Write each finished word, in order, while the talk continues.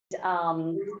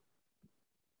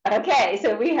Okay,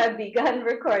 so we have begun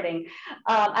recording.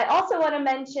 I also want to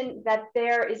mention that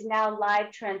there is now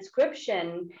live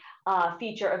transcription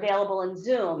feature available in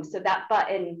Zoom. So that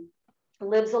button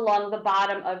lives along the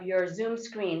bottom of your Zoom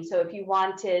screen. So if you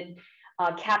wanted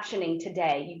captioning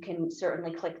today, you can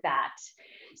certainly click that.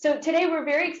 So today we're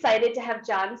very excited to have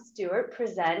John Stewart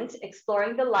present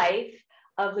Exploring the Life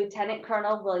of Lieutenant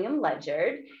Colonel William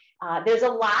Ledyard. There's a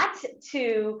lot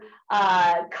to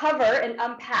cover and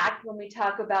unpack when we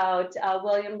talk about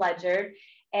William Ledyard,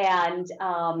 and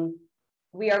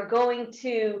we are going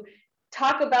to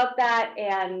talk about that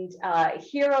and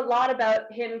hear a lot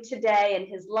about him today and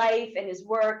his life and his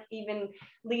work, even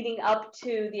leading up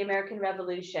to the American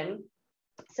Revolution.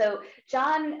 So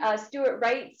John Stewart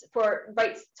writes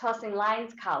Tossing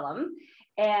Lines column,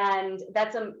 and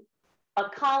that's a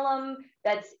column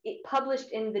that's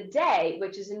published in The Day,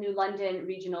 which is a New London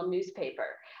regional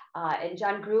newspaper. And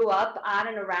John grew up on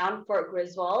and around Fort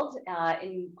Griswold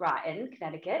in Groton,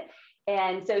 Connecticut.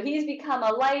 And so he's become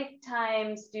a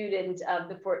lifetime student of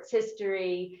the fort's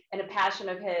history and a passion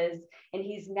of his. And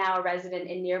he's now a resident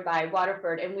in nearby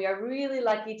Waterford. And we are really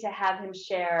lucky to have him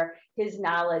share his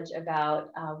knowledge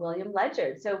about William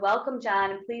Ledyard. So welcome,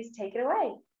 John, and please take it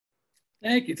away.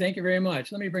 Thank you. Thank you very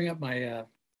much. Let me bring up my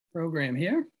program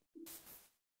here.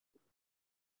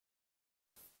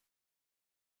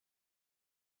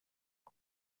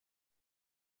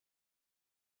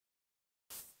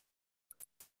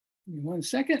 Give me 1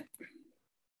 second.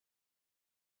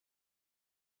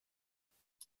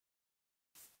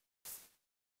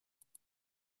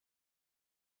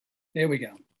 There we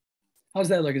go. How's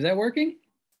that look? Is that working?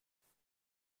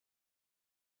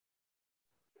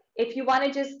 If you want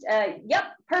to just,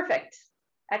 yep, perfect.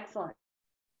 Excellent.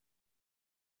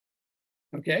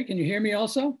 Okay, can you hear me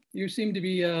also? You seem to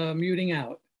be muting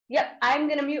out. Yep, I'm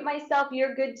going to mute myself.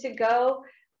 You're good to go.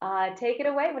 Take it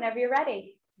away whenever you're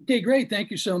ready. Okay, great.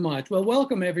 Thank you so much. Well,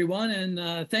 welcome everyone,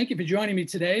 and thank you for joining me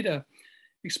today to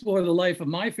explore the life of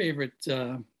my favorite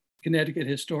Connecticut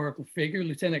historical figure,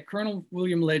 Lieutenant Colonel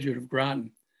William Ledyard of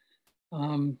Groton.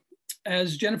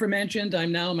 As Jennifer mentioned,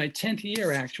 I'm now in my 10th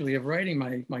year actually of writing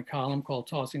my column called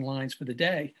Tossing Lines for the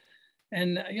Day.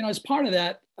 And as part of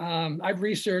that, I've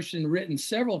researched and written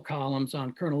several columns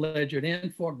on Colonel Ledyard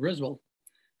and Fort Griswold.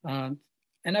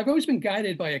 And I've always been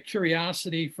guided by a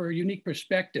curiosity for unique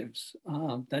perspectives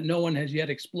that no one has yet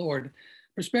explored,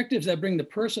 perspectives that bring the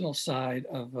personal side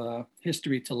of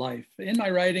history to life. In my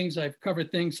writings, I've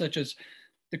covered things such as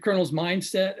the colonel's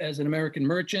mindset as an American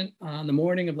merchant on the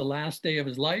morning of the last day of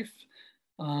his life,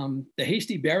 the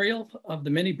hasty burial of the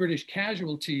many British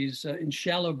casualties in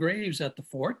shallow graves at the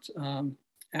fort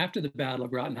after the Battle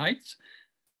of Groton Heights,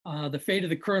 the fate of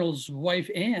the colonel's wife,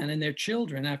 Anne, and their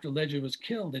children after Ledyard was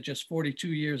killed at just 42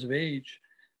 years of age.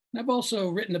 And I've also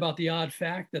written about the odd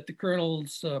fact that the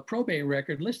colonel's probate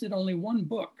record listed only one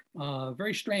book.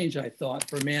 Very strange, I thought,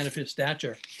 for a man of his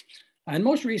stature. And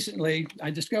most recently, I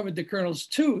discovered the colonel's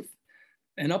tooth,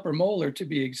 an upper molar to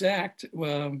be exact,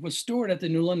 was stored at the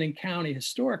New London County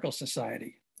Historical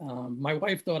Society. My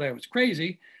wife thought I was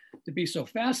crazy to be so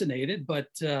fascinated, but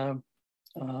I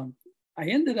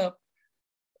ended up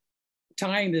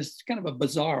tying this kind of a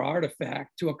bizarre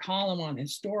artifact to a column on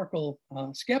historical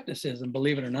skepticism,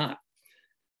 believe it or not.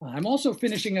 I'm also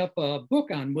finishing up a book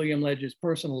on William Ledyard's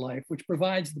personal life, which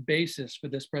provides the basis for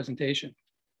this presentation.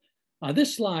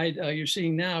 This slide you're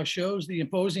seeing now shows the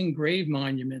imposing grave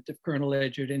monument of Colonel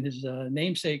Ledyard in his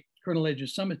namesake Colonel Ledyard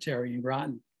Cemetery in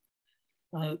Groton.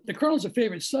 The colonel's a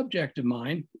favorite subject of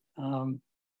mine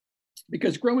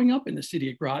because growing up in the city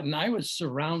of Groton, I was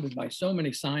surrounded by so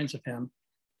many signs of him.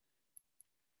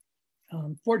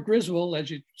 Fort Griswold, as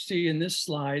you see in this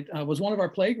slide, was one of our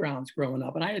playgrounds growing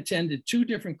up, and I attended 2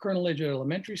 different Colonel Ledyard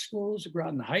elementary schools,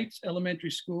 Groton Heights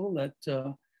Elementary School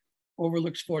that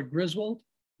overlooks Fort Griswold,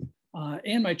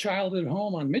 and my childhood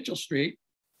home on Mitchell Street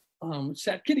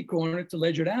sat kitty corner to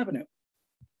Ledyard Avenue.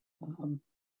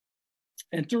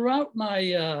 And throughout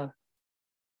my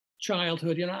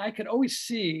childhood, I could always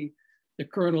see the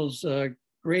colonel's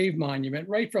grave monument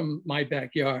right from my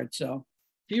backyard. So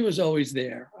he was always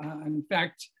there. In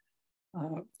fact,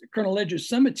 Colonel Ledyard's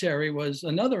Cemetery was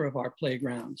another of our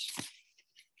playgrounds.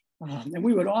 And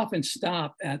we would often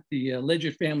stop at the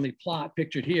Ledyard family plot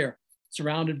pictured here,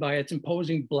 surrounded by its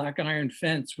imposing black iron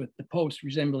fence with the posts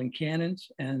resembling cannons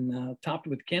and topped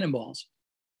with cannonballs.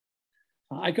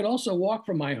 I could also walk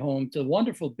from my home to the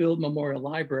wonderful Build Memorial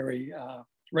Library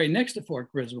right next to Fort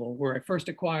Griswold, where I first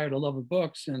acquired a love of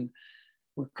books and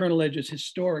where Colonel Ledyard's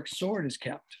historic sword is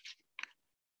kept.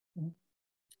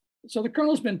 So the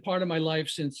Colonel's been part of my life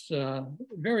since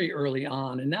very early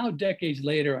on. And now decades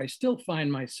later, I still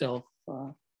find myself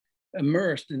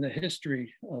immersed in the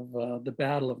history of the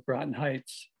Battle of Groton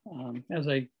Heights as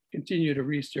I continue to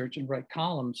research and write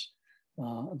columns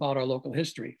about our local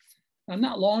history. Now,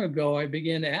 not long ago, I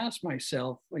began to ask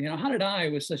myself, how did I,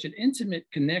 with such an intimate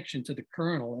connection to the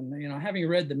Colonel, and having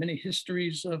read the many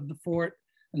histories of the fort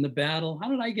and the battle, how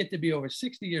did I get to be over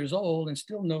 60 years old and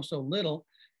still know so little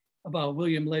about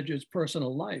William Ledyard's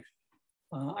personal life?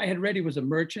 I had read he was a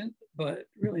merchant, but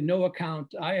really no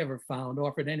account I ever found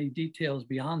offered any details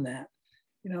beyond that.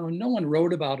 No one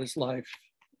wrote about his life.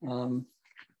 And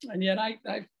yet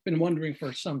I've been wondering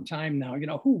for some time now,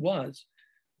 who was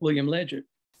William Ledyard?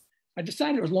 I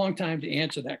decided it was a long time to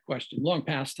answer that question, long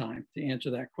past time to answer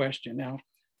that question now.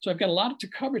 So I've got a lot to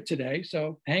cover today.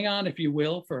 So hang on, if you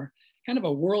will, for kind of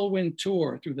a whirlwind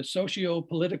tour through the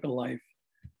socio-political life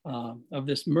of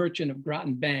this merchant of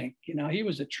Groton Bank. He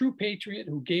was a true patriot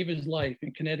who gave his life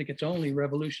in Connecticut's only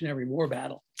Revolutionary War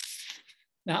battle.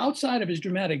 Now, outside of his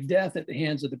dramatic death at the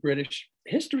hands of the British,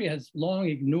 history has long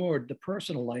ignored the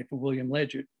personal life of William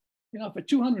Ledyard. For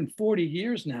 240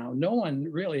 years now, no one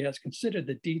really has considered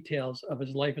the details of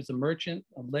his life as a merchant,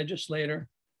 a legislator,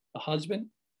 a husband,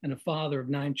 and a father of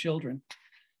 9 children.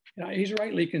 He's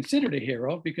rightly considered a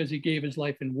hero because he gave his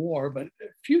life in war, but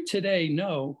few today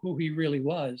know who he really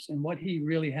was and what he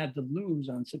really had to lose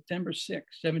on September 6,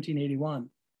 1781,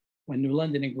 when New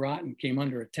London and Groton came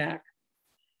under attack.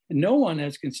 And no one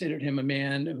has considered him a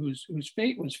man whose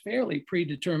fate was fairly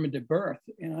predetermined at birth.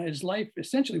 His life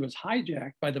essentially was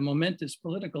hijacked by the momentous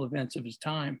political events of his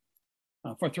time.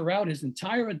 For throughout his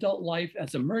entire adult life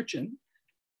as a merchant,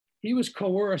 he was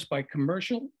coerced by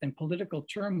commercial and political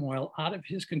turmoil out of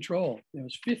his control. There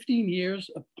was 15 years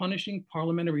of punishing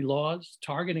parliamentary laws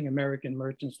targeting American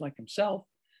merchants like himself,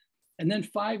 and then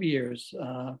 5 years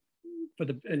for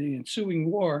the ensuing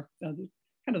war,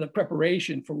 kind of the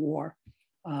preparation for war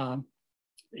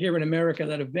here in America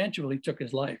that eventually took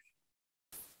his life.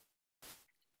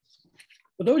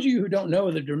 For those of you who don't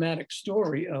know the dramatic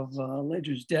story of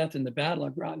Ledyard's death in the Battle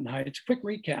of Groton Heights, quick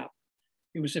recap.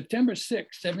 It was September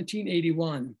 6,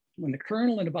 1781, when the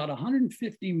Colonel and about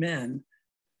 150 men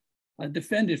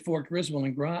defended Fort Griswold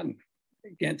in Groton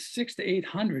against 600 to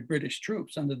 800 British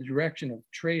troops under the direction of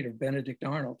traitor Benedict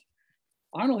Arnold.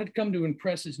 Arnold had come to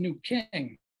impress his new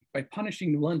king by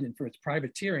punishing New London for its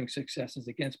privateering successes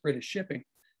against British shipping.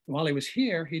 And while he was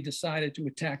here, he decided to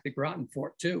attack the Groton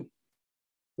fort too.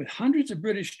 With hundreds of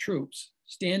British troops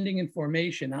standing in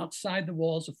formation outside the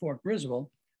walls of Fort Griswold,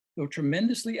 though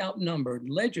tremendously outnumbered,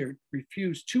 Ledyard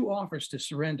refused 2 offers to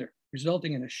surrender,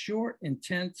 resulting in a short,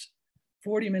 intense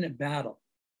 40-minute battle,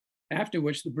 after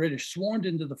which the British swarmed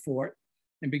into the fort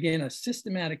and began a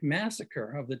systematic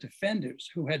massacre of the defenders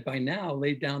who had by now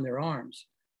laid down their arms.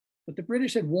 But the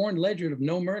British had warned Ledyard of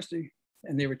no mercy,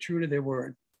 and they were true to their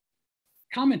word.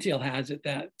 Commentale has it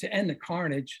that to end the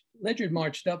carnage, Ledyard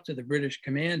marched up to the British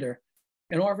commander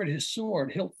and offered his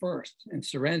sword hilt first and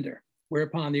surrender,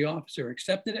 whereupon the officer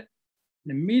accepted it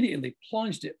and immediately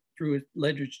plunged it through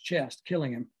Ledyard's chest,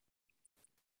 killing him.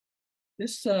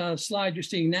 This slide you're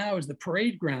seeing now is the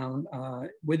parade ground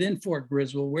within Fort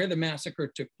Griswold where the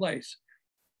massacre took place.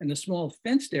 And the small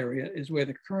fenced area is where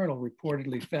the Colonel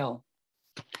reportedly fell.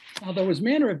 Although his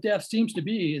manner of death seems to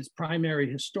be his primary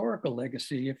historical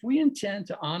legacy, if we intend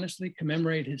to honestly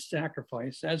commemorate his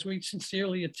sacrifice, as we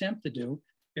sincerely attempt to do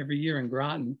every year in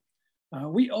Groton,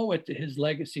 we owe it to his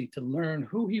legacy to learn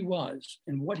who he was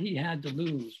and what he had to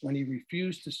lose when he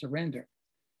refused to surrender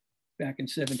back in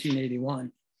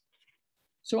 1781.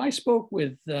 So I spoke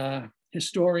with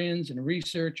historians and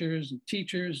researchers and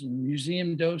teachers and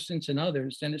museum docents and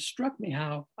others, and it struck me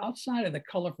how outside of the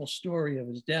colorful story of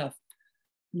his death,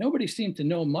 nobody seemed to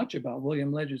know much about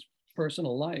William Ledyard's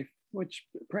personal life, which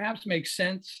perhaps makes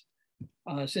sense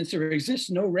since there exists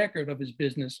no record of his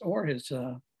business or his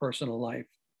personal life.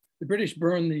 The British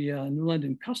burned the New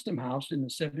London Custom House in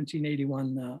the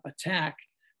 1781 attack,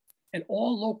 and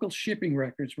all local shipping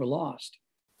records were lost.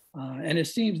 And it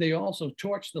seems they also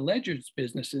torched the Ledyard's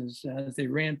businesses as they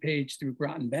rampaged through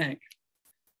Groton Bank.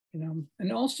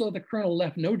 And also the Colonel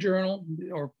left no journal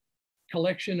or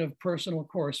collection of personal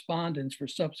correspondence for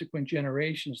subsequent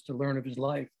generations to learn of his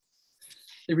life.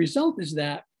 The result is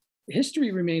that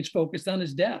history remains focused on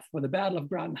his death, where the Battle of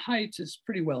Groton Heights is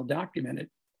pretty well documented.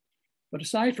 But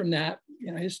aside from that,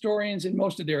 historians in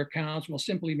most of their accounts will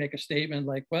simply make a statement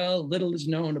like, well, little is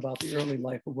known about the early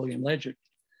life of William Ledyard.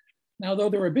 Now, though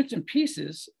there are bits and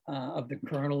pieces of the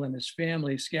Colonel and his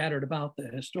family scattered about the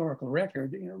historical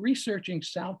record, researching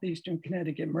Southeastern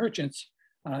Connecticut merchants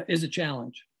is a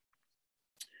challenge.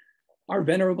 Our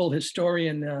venerable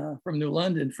historian from New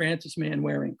London, Frances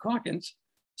Manwaring Calkins,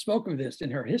 spoke of this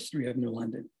in her History of New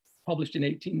London, published in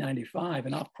 1895,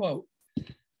 and I'll quote,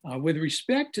 with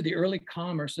respect to the early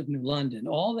commerce of New London,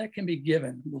 all that can be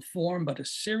given will form but a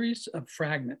series of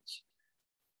fragments.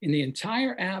 In the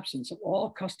entire absence of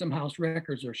all custom house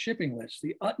records or shipping lists,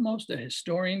 the utmost a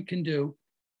historian can do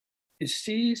is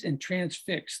seize and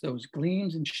transfix those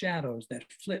gleams and shadows that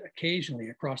flit occasionally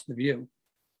across the view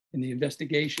in the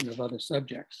investigation of other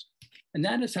subjects. And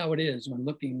that is how it is when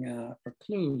looking for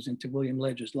clues into William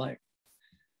Ledyard's life.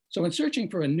 So in searching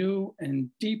for a new and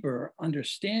deeper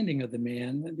understanding of the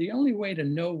man, the only way to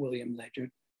know William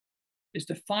Ledyard is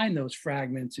to find those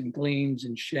fragments and gleams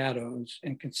and shadows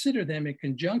and consider them in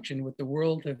conjunction with the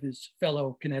world of his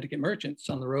fellow Connecticut merchants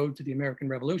on the road to the American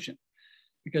Revolution,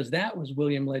 because that was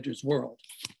William Ledyard's world.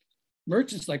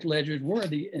 Merchants like Ledyard were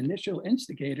the initial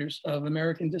instigators of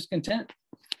American discontent.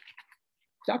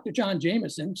 Dr. John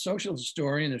Jameson, social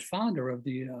historian and founder of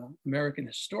the American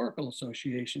Historical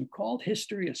Association, called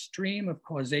history a stream of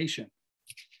causation.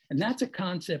 And that's a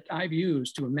concept I've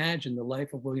used to imagine the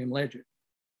life of William Ledyard.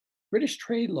 British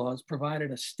trade laws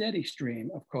provided a steady stream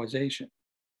of causation.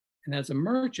 And as a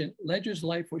merchant, Ledyard's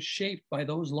life was shaped by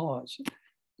those laws,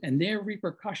 and their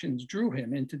repercussions drew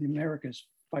him into the America's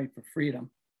fight for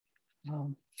freedom.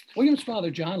 William's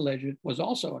father, John Ledyard, was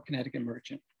also a Connecticut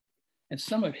merchant, and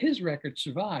some of his records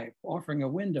survive, offering a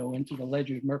window into the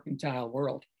Ledyard mercantile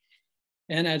world.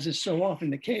 And as is so often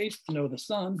the case, to know the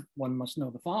son, one must know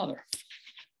the father.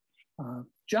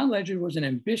 John Ledyard was an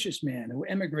ambitious man who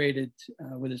emigrated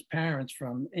with his parents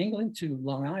from England to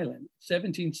Long Island,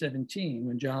 1717,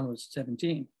 when John was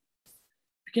 17.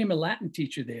 Became a Latin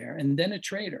teacher there and then a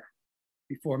trader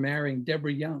before marrying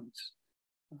Deborah Youngs,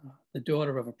 the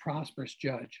daughter of a prosperous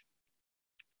judge.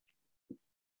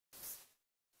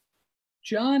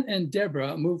 John and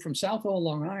Deborah moved from Southall,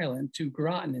 Long Island to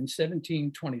Groton in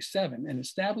 1727 and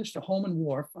established a home and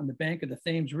wharf on the bank of the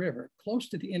Thames River, close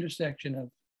to the intersection of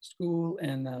School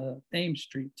and Thames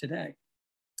Street today.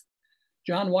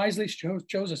 John wisely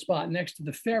chose a spot next to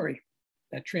the ferry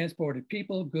that transported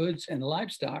people, goods, and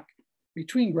livestock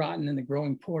between Groton and the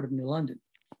growing port of New London.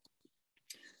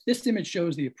 This image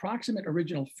shows the approximate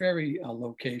original ferry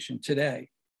location today,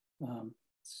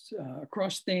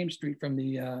 across Thames Street from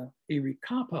the Avery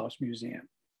Cop House Museum.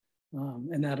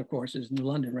 And that, of course, is New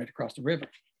London, right across the river.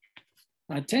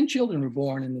 10 children were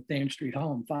born in the Thames Street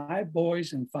home, 5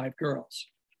 boys and 5 girls.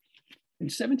 In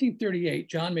 1738,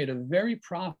 John made a very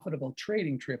profitable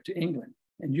trading trip to England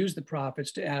and used the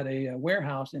profits to add a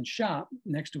warehouse and shop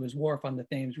next to his wharf on the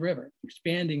Thames River,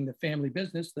 expanding the family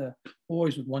business the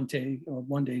boys would one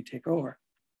day take over.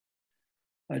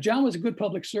 John was a good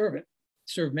public servant,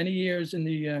 served many years in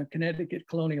the Connecticut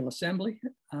Colonial Assembly.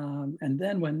 And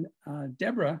then when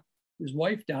Deborah, his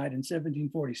wife, died in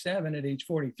 1747 at age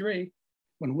 43,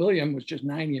 when William was just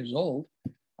 9 years old,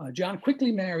 John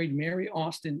quickly married Mary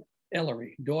Austin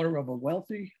Ellery, daughter of a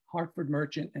wealthy Hartford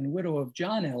merchant and widow of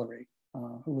John Ellery,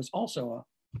 who was also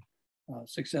a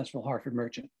successful Hartford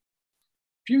merchant.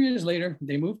 A few years later,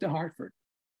 they moved to Hartford,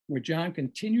 where John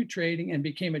continued trading and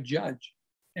became a judge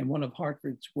and one of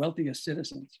Hartford's wealthiest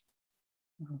citizens.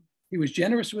 He was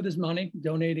generous with his money,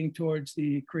 donating towards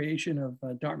the creation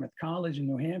of Dartmouth College in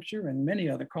New Hampshire and many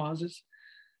other causes.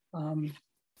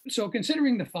 So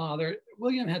considering the father,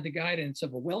 William had the guidance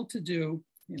of a well-to-do,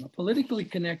 politically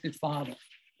connected father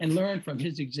and learned from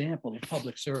his example of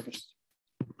public service.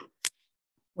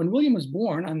 When William was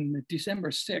born on December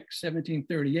 6,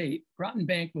 1738, Groton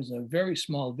Bank was a very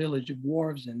small village of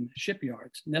wharves and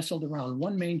shipyards nestled around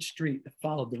one main street that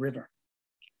followed the river.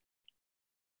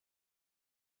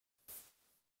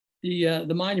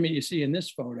 The monument you see in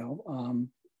this photo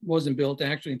wasn't built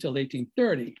actually until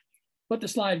 1830, but the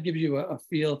slide gives you a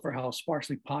feel for how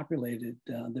sparsely populated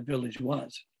the village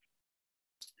was.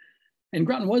 And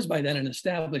Groton was by then an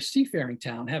established seafaring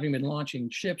town, having been launching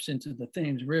ships into the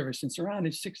Thames River since around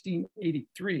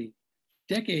 1683,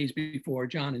 decades before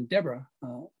John and Deborah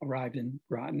arrived in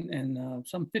Groton, and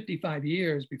some 55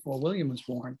 years before William was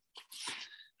born.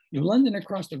 New London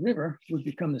across the river would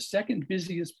become the second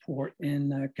busiest port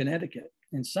in Connecticut.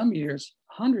 In some years,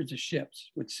 hundreds of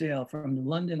ships would sail from New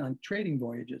London on trading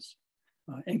voyages,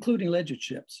 including Ledyard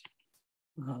ships.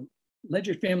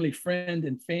 Ledyard family friend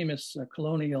and famous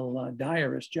colonial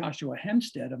diarist Joshua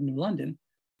Hempstead of New London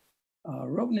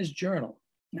wrote in his journal,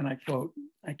 and I quote,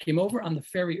 "I came over on the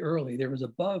ferry early. There was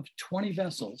above 20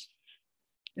 vessels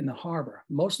in the harbor,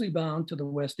 mostly bound to the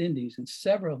West Indies, and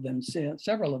several of them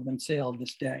sailed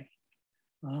this day."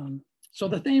 So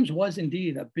the Thames was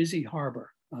indeed a busy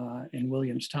harbor in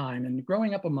William's time, and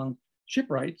growing up among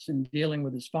shipwrights in dealing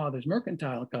with his father's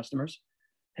mercantile customers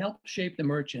helped shape the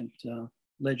merchant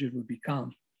Ledyard would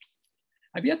become.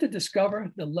 I've yet to discover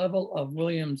the level of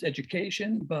William's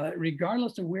education, but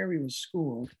regardless of where he was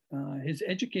schooled, his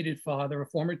educated father, a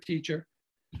former teacher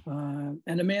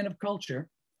and a man of culture,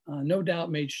 no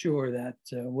doubt made sure that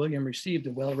William received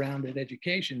a well-rounded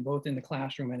education, both in the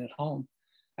classroom and at home.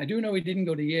 I do know he didn't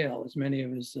go to Yale, as many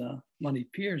of his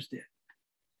moneyed peers did.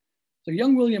 So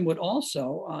young William would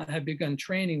also have begun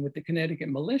training with the Connecticut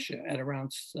militia at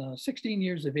around 16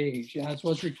 years of age, as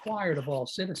was required of all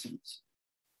citizens.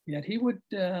 Yet he would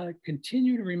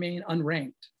continue to remain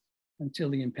unranked until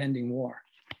the impending war.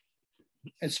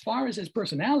 As far as his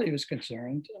personality was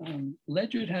concerned,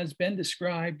 Ledyard has been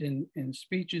described in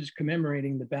speeches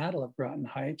commemorating the Battle of Groton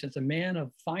Heights as a man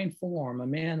of fine form, a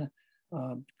man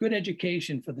of good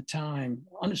education for the time,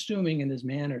 unassuming in his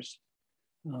manners,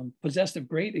 possessed of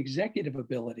great executive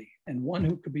ability, and one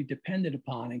who could be depended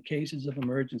upon in cases of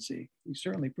emergency. He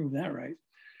certainly proved that right.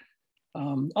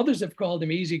 Others have called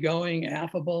him easygoing,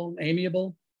 affable,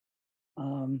 amiable,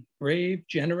 brave,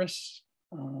 generous.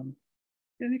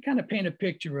 They kind of paint a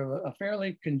picture of a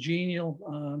fairly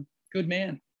congenial, good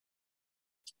man.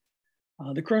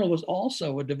 The colonel was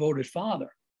also a devoted father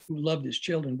who loved his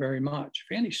children very much.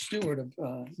 Fanny Stewart of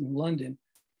London,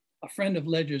 a friend of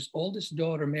Ledyard's oldest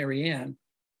daughter, Mary Ann,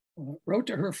 wrote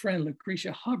to her friend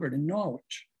Lucretia Hubbard in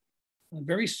Norwich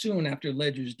very soon after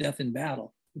Ledyard's death in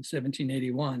battle in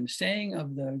 1781, saying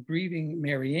of the grieving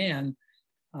Mary Ann,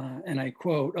 and I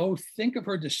quote, "Oh, think of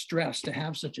her distress to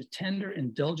have such a tender,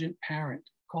 indulgent parent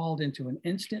called into an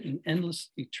instant and endless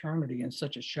eternity in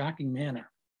such a shocking manner."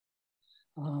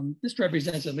 This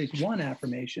represents at least one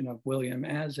affirmation of William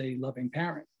as a loving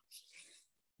parent.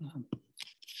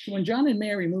 When John and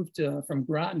Mary moved from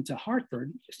Groton to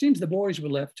Hartford, it seems the boys were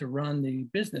left to run the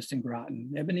business in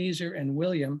Groton. Ebenezer and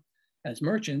William as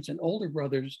merchants, and older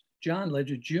brothers John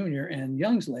Ledyard Jr. and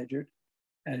Youngs Ledyard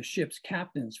as ship's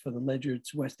captains for the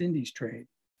Ledyard's West Indies trade.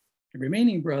 The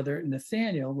remaining brother,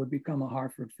 Nathaniel, would become a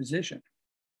Hartford physician.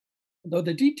 Though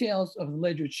the details of the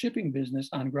Ledyard shipping business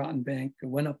on Groton Bank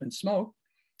went up in smoke,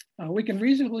 we can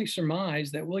reasonably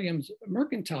surmise that William's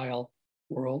mercantile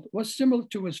world was similar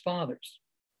to his father's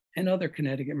and other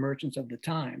Connecticut merchants of the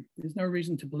time. There's no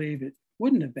reason to believe it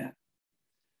wouldn't have been.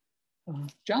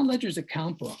 John Ledyard's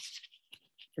account book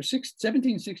for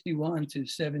 1761 to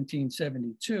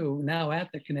 1772, now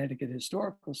at the Connecticut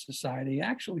Historical Society,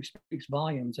 actually speaks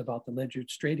volumes about the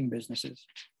Ledyard's trading businesses.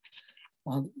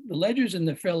 The Ledyards and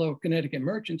the fellow Connecticut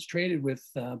merchants traded with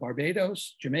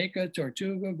Barbados, Jamaica,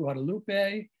 Tortuga,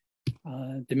 Guadalupe,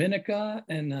 Dominica,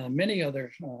 and many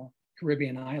other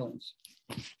Caribbean islands.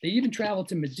 They even traveled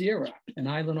to Madeira, an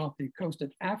island off the coast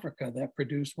of Africa that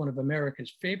produced one of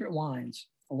America's favorite wines,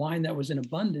 a wine that was in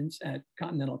abundance at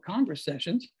Continental Congress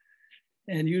sessions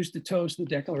and used to toast the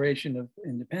Declaration of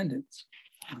Independence.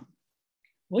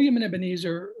 William and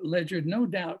Ebenezer Ledyard no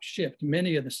doubt shipped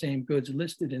many of the same goods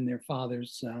listed in their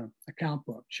father's account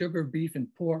book: sugar, beef,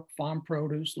 and pork, farm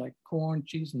produce like corn,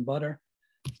 cheese, and butter,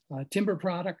 timber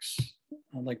products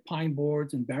like pine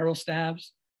boards and barrel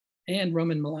staves, and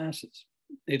rum and molasses.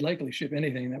 They'd likely ship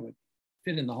anything that would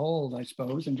fit in the hold, I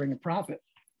suppose, and bring a profit.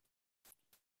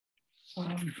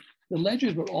 The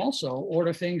Ledyards would also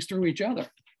order things through each other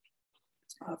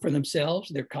for themselves,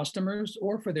 their customers,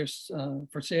 or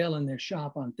for sale in their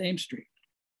shop on Thames Street.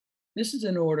 This is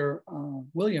an order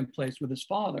William placed with his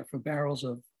father for barrels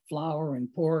of flour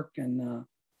and pork and a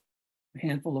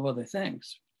handful of other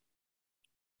things.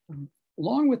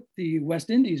 Along with the West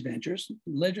Indies ventures,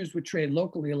 Ledyards would trade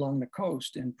locally along the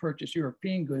coast and purchase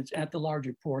European goods at the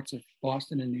larger ports of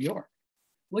Boston and New York.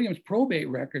 William's probate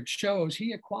record shows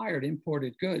he acquired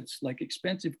imported goods like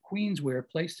expensive Queensware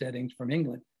place settings from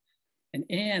England. And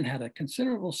Anne had a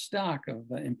considerable stock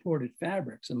of imported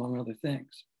fabrics, among other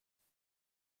things.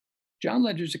 John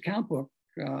Ledyard's account book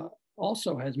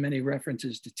also has many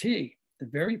references to tea, the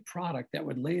very product that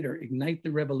would later ignite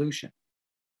the revolution.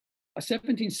 A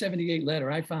 1778 letter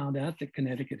I found at the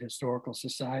Connecticut Historical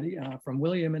Society from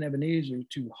William and Ebenezer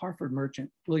to Hartford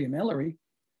merchant William Ellery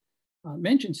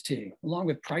mentions tea, along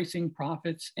with pricing,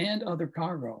 profits, and other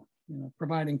cargo,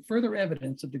 providing further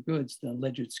evidence of the goods the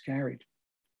Ledyards carried.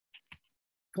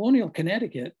 Colonial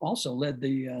Connecticut also led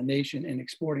the nation in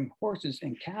exporting horses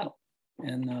and cattle,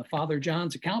 and Father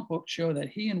John's account books show that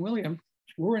he and William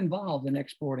were involved in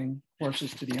exporting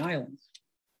horses to the islands.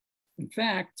 In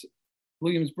fact,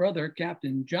 William's brother,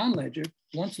 Captain John Ledyard,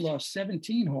 once lost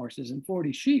 17 horses and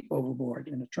 40 sheep overboard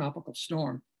in a tropical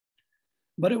storm.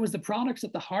 But it was the products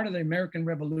at the heart of the American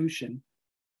Revolution,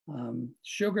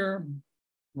 sugar,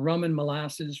 rum and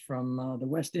molasses from the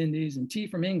West Indies, and tea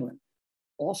from England,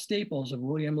 all staples of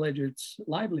William Ledyard's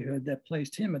livelihood that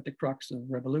placed him at the crux of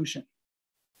revolution.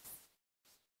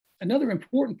 Another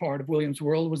important part of William's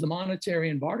world was the monetary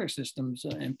and barter systems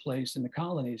in place in the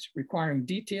colonies, requiring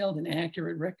detailed and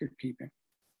accurate record keeping.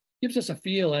 Gives us a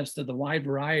feel as to the wide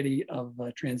variety of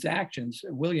transactions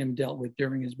William dealt with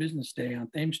during his business day on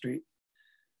Thames Street.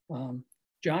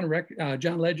 John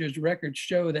Ledyard's records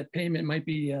show that payment might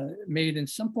be made in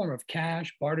some form of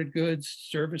cash, bartered goods,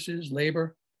 services,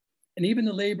 labor, and even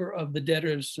the labor of the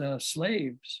debtor's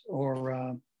slaves,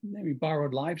 or maybe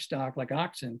borrowed livestock like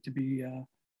oxen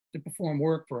to perform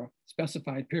work for a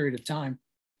specified period of time.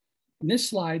 In this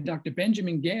slide, Dr.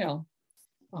 Benjamin Gale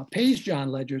pays John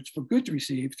Ledyard for goods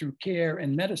received through care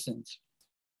and medicines.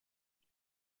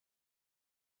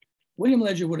 William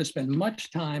Ledyard would have spent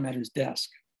much time at his desk,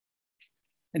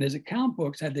 and his account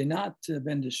books, had they not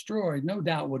been destroyed, no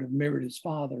doubt would have mirrored his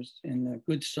father's in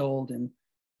goods sold and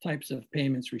types of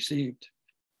payments received.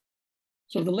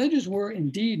 So the Ledyards were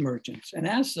indeed merchants, and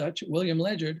as such, William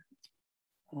Ledyard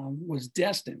was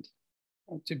destined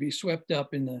to be swept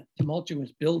up in the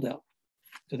tumultuous buildup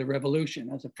to the revolution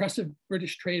as oppressive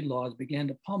British trade laws began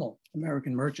to pummel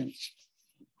American merchants.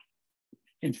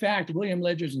 In fact, William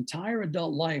Ledyard's entire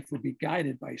adult life would be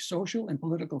guided by social and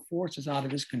political forces out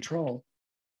of his control.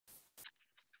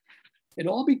 It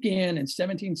all began in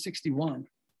 1761.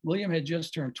 William had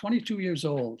just turned 22 years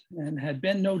old and had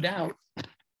been, no doubt,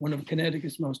 one of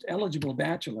Connecticut's most eligible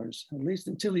bachelors, at least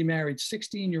until he married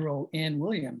 16-year-old Anne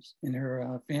Williams in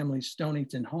her family's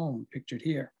Stonington home, pictured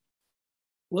here.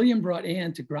 William brought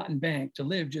Anne to Groton Bank to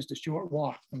live just a short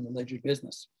walk from the Ledyard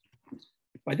business.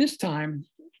 By this time,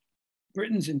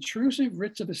 Britain's intrusive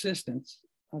writs of assistance,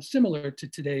 similar to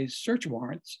today's search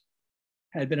warrants,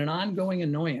 had been an ongoing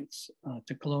annoyance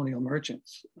to colonial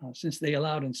merchants since they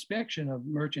allowed inspection of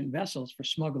merchant vessels for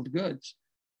smuggled goods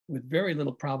with very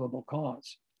little probable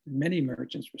cause. Many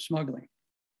merchants were smuggling.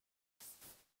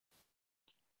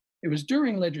 It was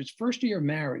during Ledyard's first year of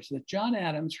marriage that John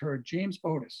Adams heard James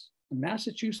Otis, a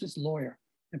Massachusetts lawyer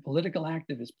and political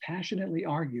activist, passionately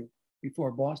argue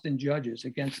before Boston judges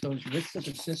against those writs of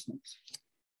assistance.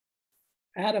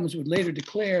 Adams would later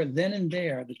declare then and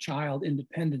there the child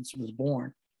independence was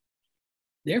born.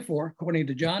 Therefore, according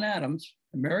to John Adams,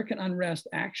 American unrest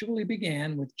actually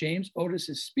began with James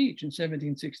Otis's speech in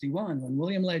 1761 when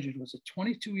William Ledyard was a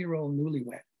 22-year-old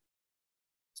newlywed.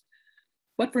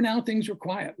 But for now, things were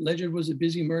quiet. Ledyard was a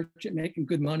busy merchant making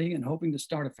good money and hoping to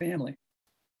start a family.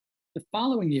 The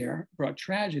following year brought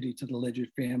tragedy to the Ledyard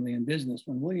family and business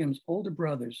when William's older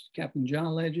brothers, Captain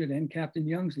John Ledyard and Captain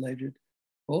Youngs Ledyard,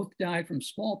 both died from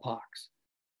smallpox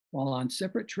while on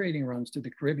separate trading runs to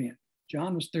the Caribbean.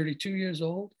 John was 32 years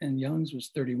old and Youngs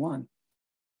was 31.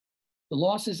 The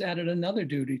losses added another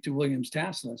duty to William's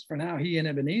task list, for now he and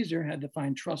Ebenezer had to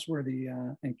find trustworthy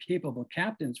and capable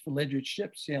captains for Ledyard's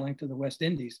ships sailing to the West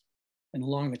Indies and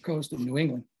along the coast of New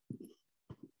England.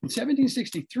 In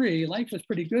 1763, life was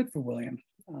pretty good for William,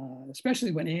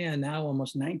 especially when Anne, now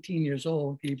almost 19 years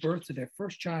old, gave birth to their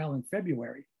first child in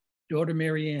February, daughter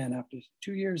Mary Ann, after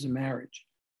 2 years of marriage.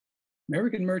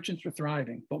 American merchants were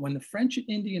thriving, but when the French and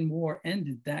Indian War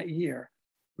ended that year,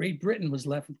 Great Britain was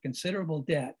left with considerable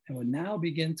debt and would now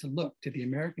begin to look to the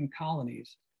American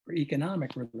colonies for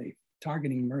economic relief,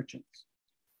 targeting merchants.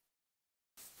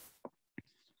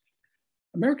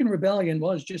 American rebellion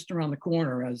was just around the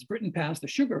corner as Britain passed the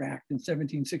Sugar Act in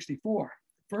 1764,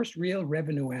 the first real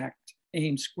revenue act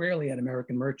aimed squarely at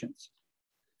American merchants.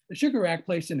 The Sugar Act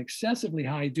placed an excessively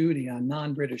high duty on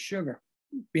non-British sugar,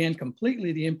 banned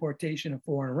completely the importation of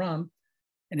foreign rum,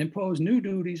 and imposed new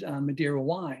duties on Madeira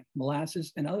wine,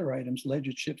 molasses, and other items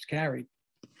Ledyard ships carried.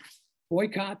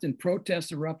 Boycotts and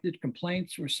protests erupted.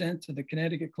 Complaints were sent to the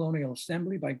Connecticut Colonial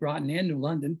Assembly by Groton and New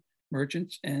London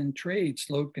merchants, and trade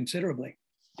slowed considerably.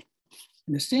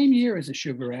 In the same year as the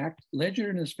Sugar Act, Ledyard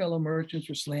and his fellow merchants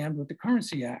were slammed with the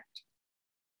Currency Act,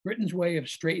 Britain's way of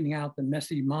straightening out the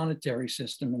messy monetary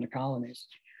system in the colonies.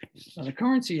 Now, the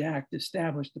Currency Act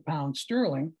established the pound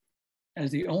sterling as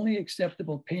the only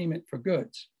acceptable payment for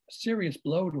goods, a serious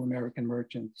blow to American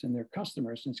merchants and their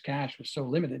customers since cash was so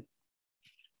limited.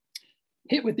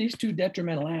 Hit with these two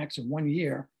detrimental acts in 1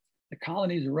 year, the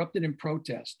colonies erupted in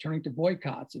protest, turning to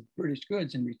boycotts of British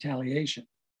goods in retaliation.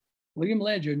 William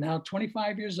Ledyard, now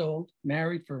 25 years old,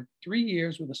 married for 3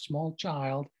 years with a small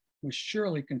child, was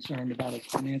surely concerned about his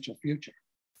financial future.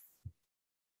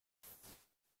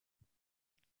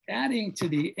 Adding to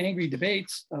the angry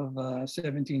debates of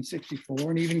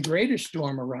 1764, an even greater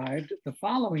storm arrived the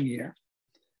following year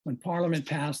when Parliament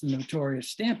passed the notorious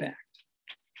Stamp Act.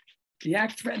 The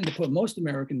act threatened to put most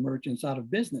American merchants out of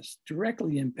business,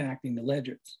 directly impacting the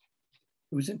Ledyards.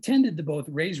 It was intended to both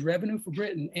raise revenue for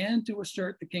Britain and to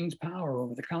assert the king's power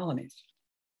over the colonies.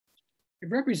 It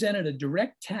represented a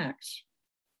direct tax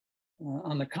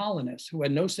on the colonists who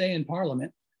had no say in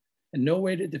Parliament and no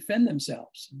way to defend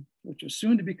themselves, which was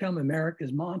soon to become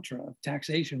America's mantra of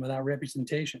taxation without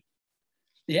representation.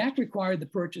 The act required the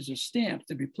purchase of stamps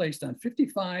to be placed on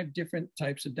 55 different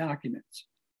types of documents.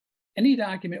 Any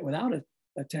document without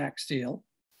a tax seal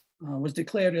was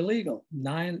declared illegal,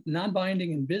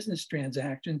 non-binding in business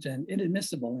transactions, and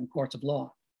inadmissible in courts of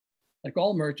law. Like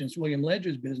all merchants, William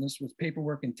Ledyard's business was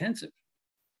paperwork intensive.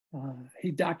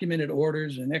 He documented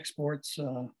orders and exports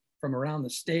from around the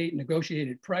state,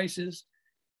 negotiated prices.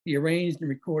 He arranged and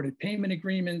recorded payment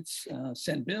agreements,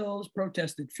 sent bills,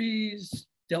 protested fees,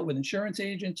 dealt with insurance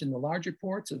agents in the larger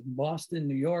ports of Boston,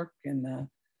 New York, and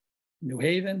New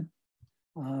Haven.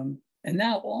 And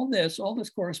now all this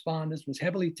correspondence was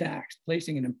heavily taxed,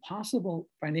 placing an impossible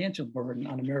financial burden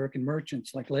on American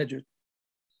merchants like Ledyard.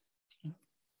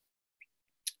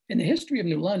 In the history of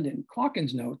New London,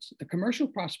 Calkins notes the commercial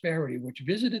prosperity which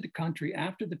visited the country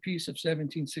after the peace of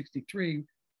 1763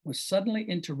 was suddenly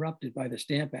interrupted by the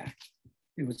Stamp Act.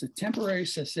 It was a temporary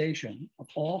cessation of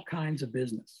all kinds of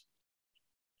business.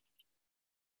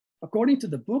 According to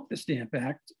the book, The Stamp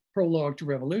Act, Prologue to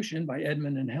Revolution by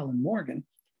Edmund and Helen Morgan,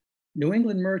 New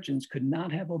England merchants could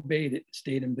not have obeyed it,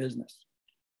 stayed in business.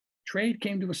 Trade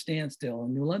came to a standstill,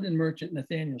 and New London merchant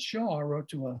Nathaniel Shaw wrote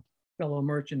to a fellow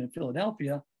merchant in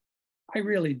Philadelphia, "I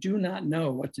really do not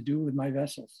know what to do with my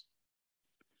vessels."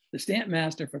 The stamp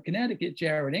master for Connecticut,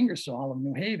 Jared Ingersoll of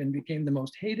New Haven, became the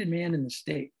most hated man in the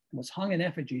state and was hung in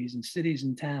effigies in cities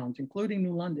and towns, including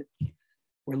New London,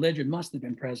 where Ledyard must have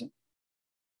been present.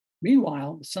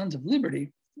 Meanwhile, the Sons of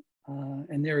Liberty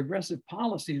and their aggressive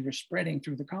policies were spreading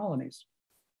through the colonies.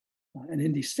 And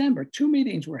in December, 2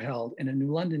 meetings were held in a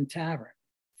New London tavern,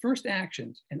 first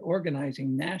actions in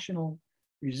organizing national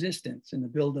resistance in the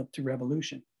buildup to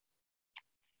revolution.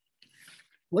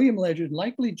 William Ledyard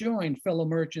likely joined fellow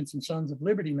merchants and Sons of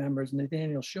Liberty members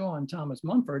Nathaniel Shaw and Thomas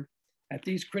Mumford at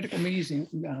these critical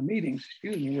meetings,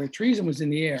 where treason was in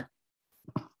the air.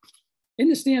 In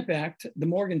the Stamp Act, the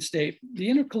Morgan State, the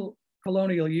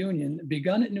intercolonial union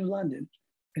begun at New London,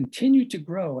 continued to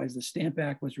grow as the Stamp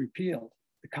Act was repealed.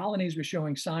 The colonies were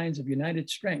showing signs of united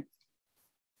strength,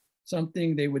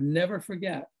 something they would never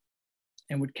forget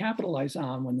and would capitalize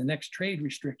on when the next trade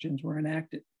restrictions were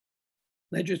enacted.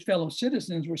 Ledyard's fellow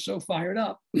citizens were so fired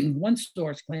up, one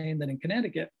source claimed that in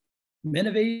Connecticut, men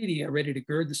of 80 are ready to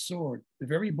gird the sword. The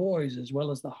very boys, as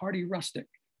well as the hardy rustic,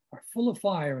 are full of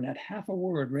fire and at half a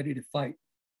word ready to fight.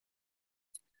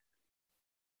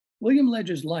 William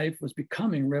Ledyard's life was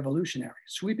becoming revolutionary,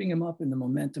 sweeping him up in the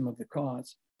momentum of the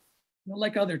cause.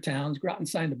 Like other towns, Groton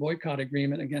signed a boycott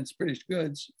agreement against British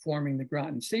goods, forming the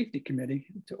Groton Safety Committee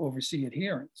to oversee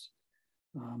adherence.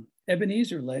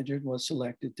 Ebenezer Ledyard was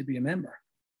selected to be a member.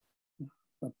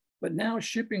 But now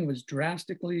shipping was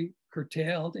drastically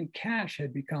curtailed and cash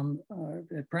had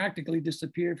had practically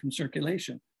disappeared from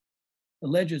circulation. The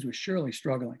Ledyards were surely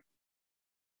struggling.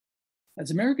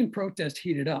 As American protest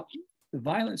heated up, the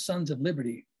violent Sons of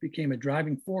Liberty became a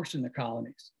driving force in the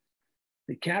colonies.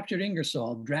 They captured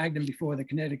Ingersoll, dragged him before the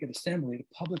Connecticut Assembly to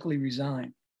publicly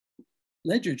resign.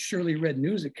 Ledyard surely read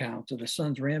news accounts of the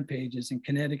Sons' rampages in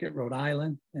Connecticut, Rhode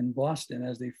Island, and Boston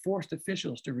as they forced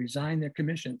officials to resign their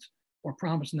commissions or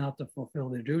promise not to fulfill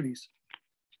their duties.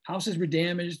 Houses were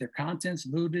damaged, their contents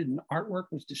looted, and artwork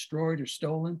was destroyed or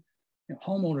stolen.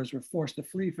 Homeowners were forced to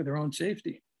flee for their own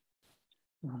safety.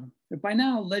 But by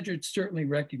now, Ledyard certainly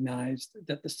recognized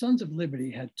that the Sons of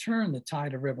Liberty had turned the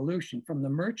tide of revolution from the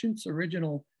merchants'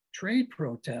 original trade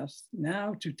protests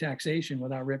now to taxation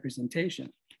without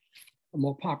representation, a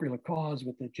more popular cause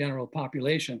with the general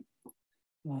population.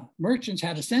 Merchants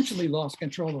had essentially lost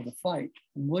control of the fight,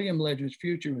 and William Ledyard's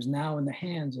future was now in the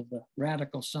hands of the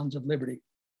radical Sons of Liberty.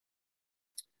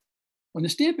 When the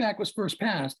Stamp Act was first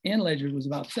passed, Anne Ledyard was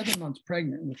about 7 months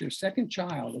pregnant with their second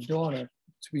child, a daughter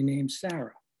to be named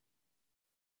Sarah,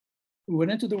 who would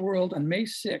enter the world on May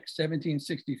 6,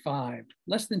 1765,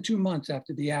 less than 2 months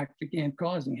after the act began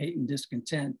causing hate and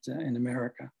discontent in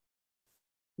America.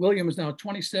 William was now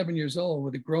 27 years old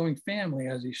with a growing family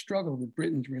as he struggled with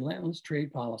Britain's relentless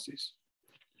trade policies.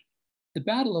 The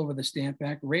battle over the Stamp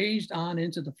Act raged on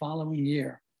into the following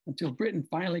year until Britain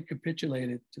finally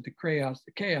capitulated to the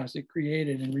chaos it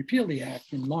created and repealed the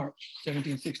act in March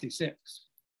 1766.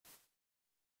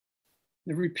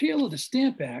 The repeal of the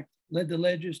Stamp Act led the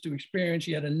Ledyards to experience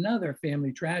yet another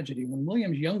family tragedy when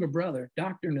William's younger brother,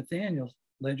 Dr. Nathaniel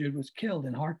Ledyard, was killed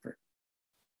in Hartford.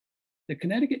 The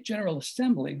Connecticut General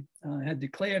Assembly had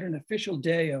declared an official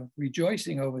day of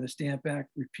rejoicing over the Stamp Act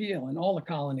repeal, and all the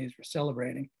colonies were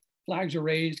celebrating. Flags were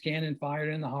raised, cannon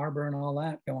fired in the harbor, and all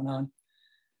that going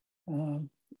on.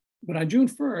 But on June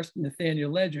 1st,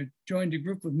 Nathaniel Ledyard joined a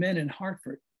group of men in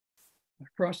Hartford,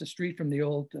 across the street from the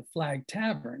old Flag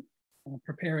Tavern,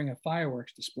 preparing a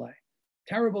fireworks display.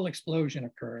 Terrible explosion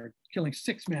occurred, killing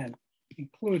 6 men,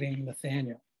 including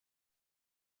Nathaniel.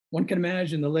 One can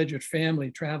imagine the Ledyard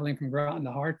family traveling from Groton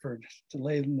to Hartford to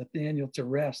lay Nathaniel to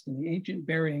rest in the ancient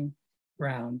burying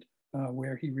ground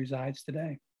where he resides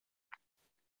today.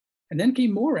 And then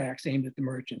came more acts aimed at the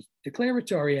merchants.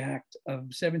 Declaratory Act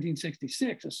of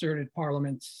 1766 asserted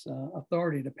Parliament's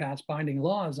authority to pass binding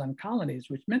laws on colonies,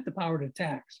 which meant the power to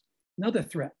tax, another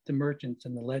threat to merchants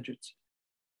and the Ledyards.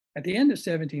 At the end of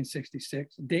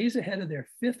 1766, days ahead of their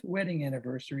 5th wedding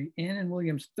anniversary, Anne and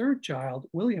William's 3rd child,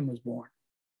 William, was born.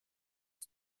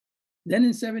 Then in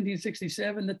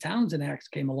 1767, the Townshend Acts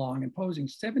came along, imposing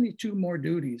 72 more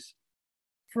duties,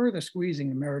 further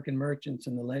squeezing American merchants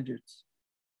and the Ledyards.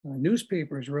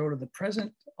 Newspapers wrote of the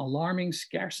present alarming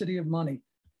scarcity of money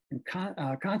and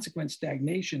consequent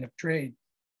stagnation of trade.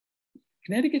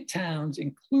 Connecticut towns,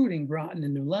 including Groton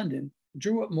and New London,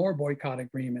 drew up more boycott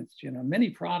agreements. Many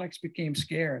products became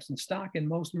scarce, and stock in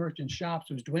most merchant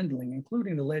shops was dwindling,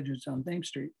 including the Ledyards on Thames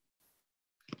Street.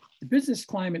 The business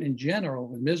climate in general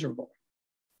was miserable.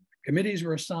 Committees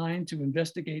were assigned to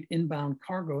investigate inbound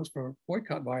cargoes for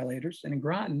boycott violators, and in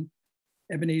Groton,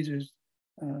 Ebenezer's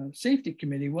Safety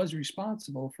Committee was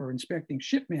responsible for inspecting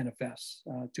ship manifests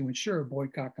to ensure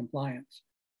boycott compliance.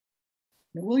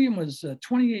 Now, William was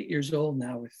 28 years old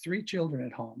now with 3 children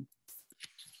at home.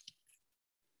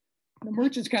 The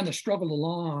merchants kind of struggled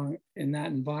along in that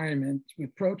environment,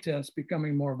 with protests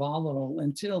becoming more volatile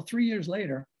until 3 years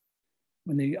later,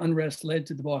 when the unrest led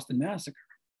to the Boston Massacre.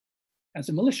 As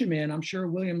a militiaman, I'm sure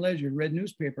William Ledyard read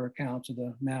newspaper accounts of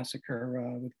the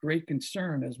massacre with great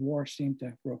concern as war seemed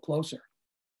to grow closer.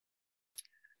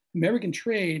 American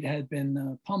trade had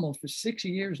been pummeled for 6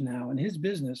 years now, and his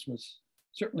business was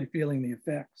certainly feeling the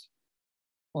effects.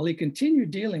 While he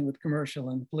continued dealing with commercial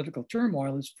and political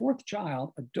turmoil, his 4th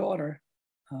child, a daughter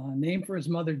named for his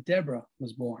mother, Deborah,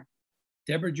 was born.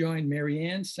 Deborah joined Mary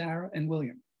Ann, Sarah, and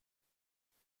William.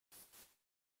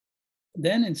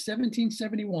 Then in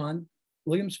 1771,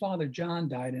 William's father, John,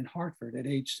 died in Hartford at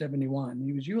age 71.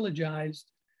 He was eulogized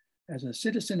as a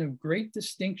citizen of great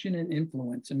distinction and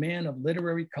influence, a man of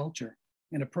literary culture,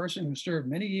 and a person who served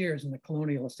many years in the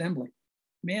Colonial Assembly,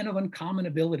 a man of uncommon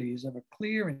abilities, of a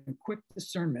clear and quick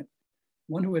discernment,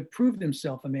 one who had proved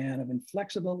himself a man of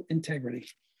inflexible integrity.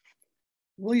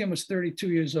 William was 32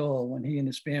 years old when he and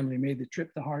his family made the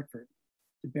trip to Hartford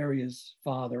to bury his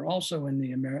father, also in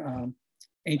the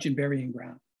ancient burying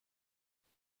ground.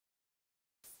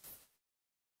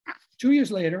 2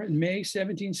 years later, in May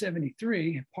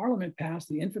 1773, Parliament passed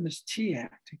the infamous Tea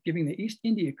Act, giving the East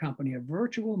India Company a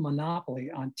virtual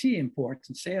monopoly on tea imports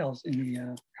and sales in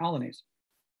the colonies.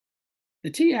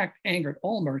 The Tea Act angered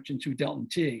all merchants who dealt in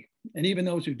tea, and even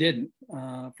those who didn't,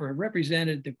 for it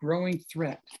represented the growing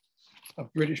threat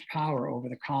of British power over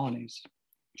the colonies.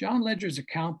 John Ledyard's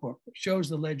account book shows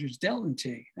the Ledyards dealt in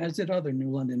tea, as did other New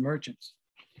London merchants.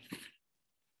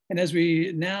 And as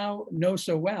we now know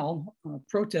so well,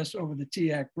 protests over the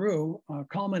Tea Act grew,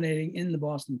 culminating in the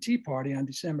Boston Tea Party on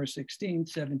December 16,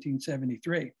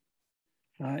 1773.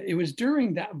 It was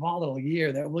during that volatile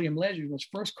year that William Ledyard was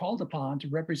first called upon to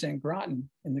represent Groton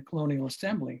in the Colonial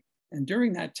Assembly. And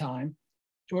during that time,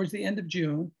 towards the end of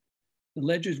June, the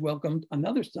Ledyards welcomed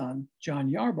another son, John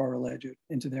Yarborough Ledyard,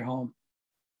 into their home.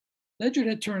 Ledyard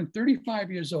had turned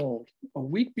 35 years old a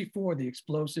week before the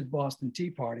explosive Boston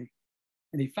Tea Party,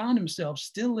 and he found himself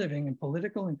still living in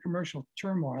political and commercial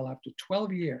turmoil after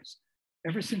 12 years,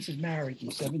 ever since his marriage in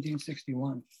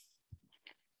 1761.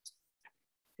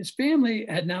 His family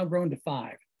had now grown to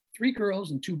 5, 3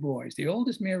 girls and 2 boys. The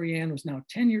oldest, Mary Ann, was now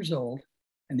 10 years old,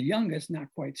 and the youngest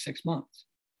not quite 6 months.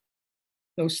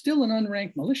 Though still an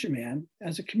unranked militiaman,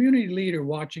 as a community leader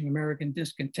watching American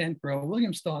discontent grow,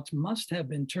 William's thoughts must have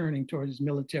been turning towards his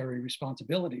military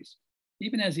responsibilities,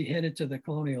 even as he headed to the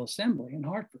Colonial Assembly in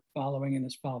Hartford, following in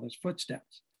his father's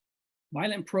footsteps.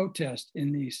 Violent protest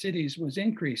in the cities was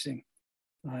increasing,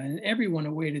 and everyone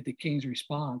awaited the king's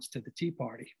response to the Tea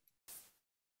Party.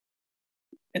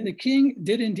 And the king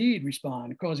did indeed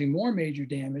respond, causing more major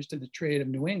damage to the trade of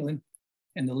New England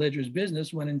and the Ledyard's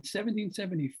business when in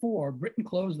 1774, Britain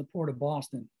closed the port of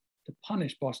Boston to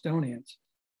punish Bostonians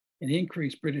and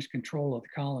increase British control of the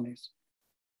colonies.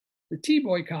 The tea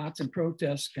boycotts and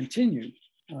protests continued,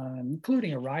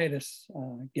 including a riotous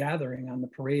gathering on the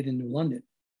parade in New London.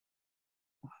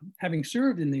 Having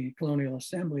served in the Colonial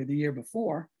Assembly the year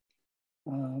before,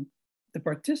 the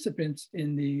participants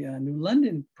in the New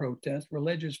London protest were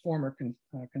Ledyard's former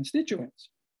constituents.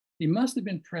 He must have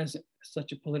been present at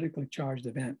such a politically charged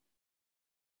event.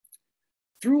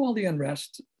 Through all the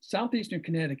unrest, southeastern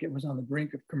Connecticut was on the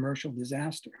brink of commercial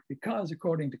disaster because,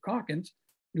 according to Calkins,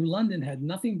 New London had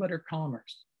nothing but her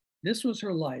commerce. This was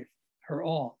her life, her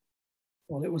all.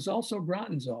 Well, it was also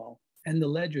Groton's all and the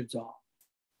Ledyard's all.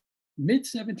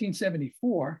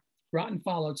 Mid-1774, Groton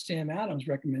followed Sam Adams'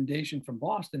 recommendation from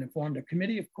Boston and formed a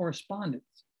committee of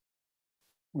correspondence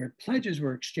where pledges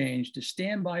were exchanged to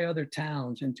stand by other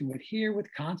towns and to adhere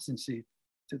with constancy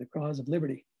to the cause of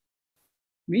liberty.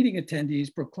 Meeting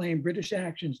attendees proclaimed British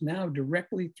actions now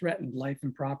directly threatened life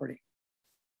and property.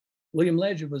 William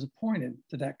Ledyard was appointed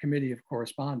to that committee of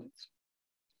correspondence.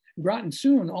 Groton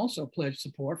soon also pledged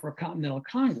support for a Continental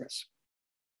Congress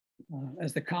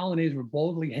as the colonies were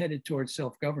boldly headed towards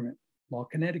self-government. While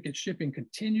Connecticut shipping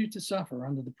continued to suffer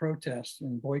under the protests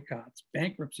and boycotts,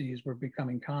 bankruptcies were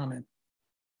becoming common.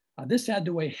 This had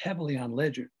to weigh heavily on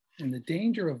Ledyard, and the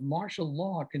danger of martial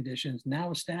law conditions now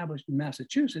established in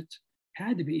Massachusetts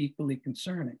had to be equally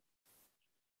concerning.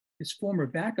 His former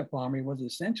backup army was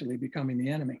essentially becoming the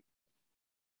enemy.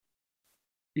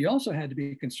 He also had to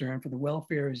be concerned for the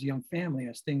welfare of his young family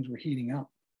as things were heating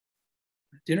up.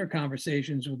 Dinner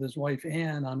conversations with his wife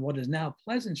Anne on what is now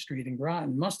Pleasant Street in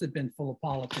Groton must have been full of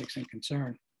politics and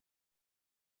concern.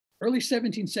 Early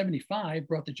 1775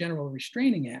 brought the General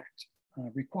Restraining Act,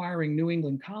 requiring New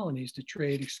England colonies to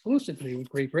trade exclusively with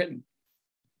Great Britain.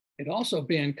 It also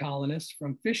banned colonists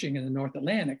from fishing in the North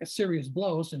Atlantic, a serious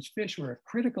blow since fish were a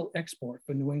critical export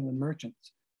for New England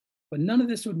merchants. But none of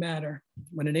this would matter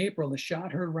when in April, a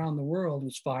shot heard around the world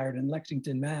was fired in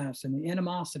Lexington, Mass, and the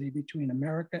animosity between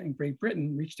America and Great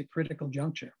Britain reached a critical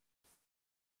juncture.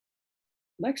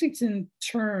 Lexington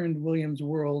turned William's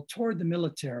world toward the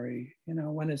military,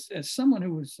 when as someone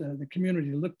who was the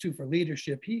community looked to for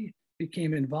leadership, he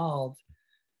became involved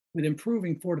with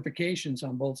improving fortifications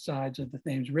on both sides of the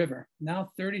Thames River.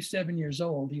 Now 37 years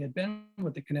old, he had been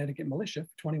with the Connecticut militia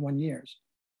for 21 years.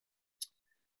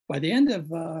 By the end of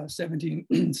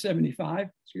 1775,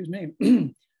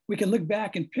 we can look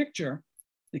back and picture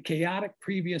the chaotic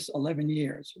previous 11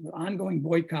 years, with ongoing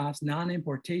boycotts,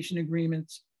 non-importation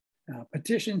agreements,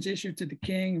 petitions issued to the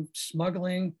king,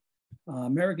 smuggling.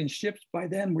 American ships by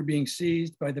then were being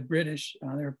seized by the British.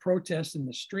 There were protests in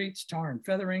the streets, tar and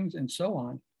featherings, and so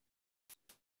on.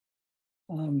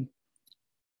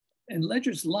 And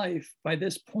Ledyard's life by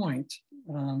this point,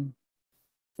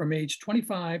 from age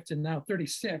 25 to now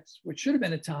 36, which should have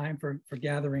been a time for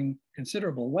gathering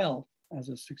considerable wealth as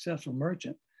a successful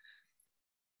merchant.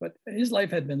 But his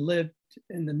life had been lived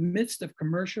in the midst of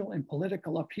commercial and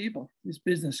political upheaval, his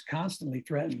business constantly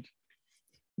threatened.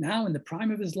 Now in the prime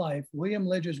of his life, William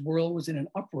Ledyard's world was in an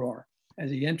uproar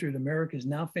as he entered America's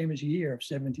now famous year of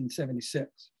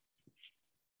 1776.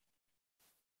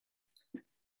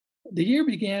 The year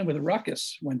began with a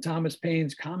ruckus when Thomas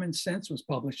Paine's Common Sense was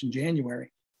published in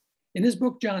January. In his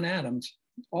book, John Adams,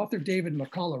 author David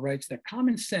McCullough writes that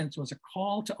common sense was a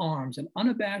call to arms, an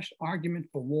unabashed argument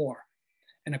for war,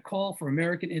 and a call for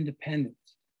American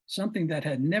independence, something that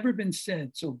had never been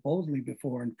said so boldly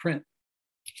before in print.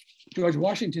 George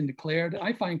Washington declared,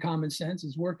 "I find common sense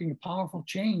is working a powerful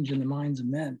change in the minds of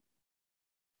men."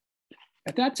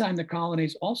 At that time, the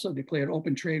colonies also declared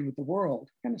open trade with the world,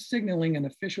 kind of signaling an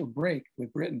official break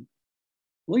with Britain.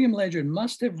 William Ledyard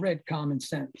must have read Common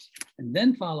Sense and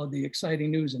then followed the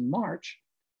exciting news in March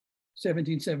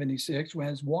 1776,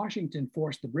 as Washington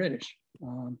forced the British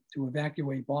to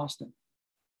evacuate Boston.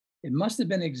 It must have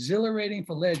been exhilarating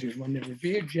for Ledyard when the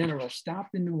revered general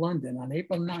stopped in New London on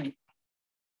April 9th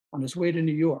on his way to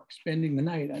New York, spending the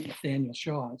night at Nathaniel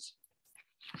Shaw's.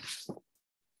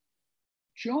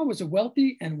 Shaw was a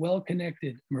wealthy and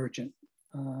well-connected merchant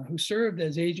who served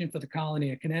as agent for the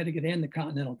colony of Connecticut and the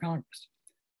Continental Congress.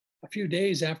 A few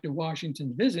days after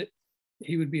Washington's visit,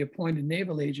 he would be appointed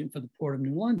naval agent for the port of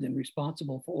New London,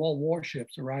 responsible for all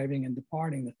warships arriving and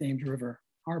departing the Thames River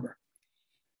harbor.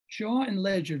 Shaw and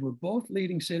Ledyard were both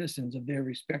leading citizens of their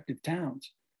respective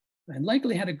towns and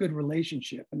likely had a good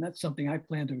relationship, and that's something I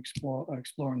plan to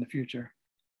explore in the future.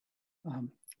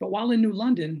 But while in New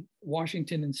London,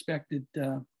 Washington inspected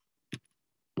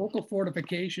local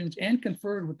fortifications and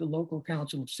conferred with the local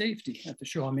Council of Safety at the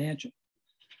Shaw Mansion.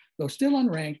 Though still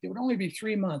unranked, it would only be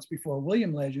 3 months before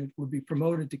William Ledyard would be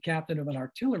promoted to captain of an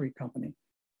artillery company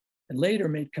and later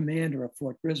made commander of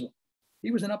Fort Griswold. He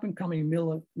was an up-and-coming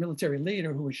military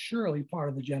leader who was surely part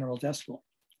of the general's escort.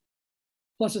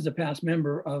 Plus, as a past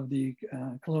member of the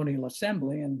Colonial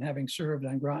Assembly and having served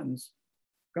on Groton's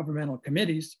governmental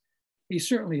committees, he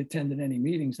certainly attended any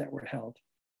meetings that were held.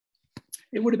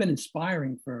 It would have been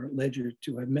inspiring for Ledyard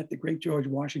to have met the great George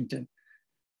Washington,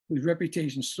 whose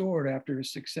reputation soared after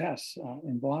his success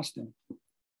in Boston.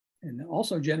 And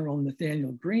also General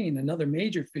Nathaniel Greene, another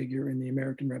major figure in the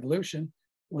American Revolution,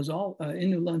 was all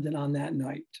in New London on that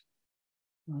night.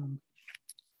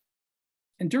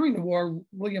 And during the war,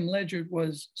 William Ledyard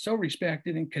was so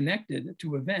respected and connected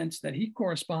to events that he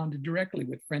corresponded directly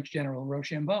with French General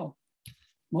Rochambeau,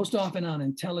 most often on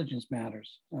intelligence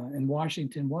matters, and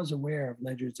Washington was aware of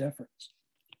Ledyard's efforts.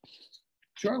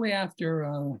 Shortly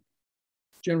after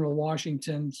General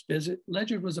Washington's visit,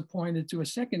 Ledyard was appointed to a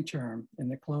second term in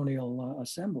the Colonial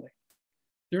Assembly.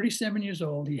 37 years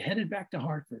old, he headed back to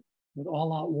Hartford with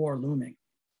all-out war looming.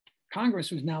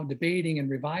 Congress was now debating and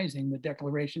revising the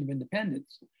Declaration of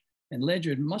Independence, and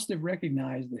Ledyard must have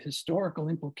recognized the historical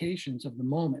implications of the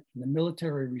moment and the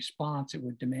military response it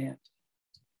would demand.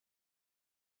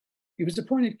 He was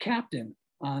appointed captain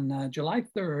on July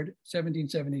 3rd,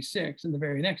 1776, and the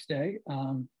very next day,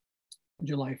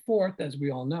 July 4th, as we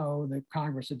all know, the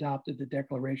Congress adopted the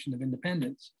Declaration of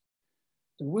Independence.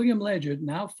 So William Ledyard,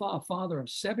 now a father of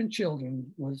 7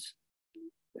 children, was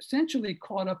essentially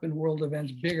caught up in world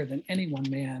events bigger than any one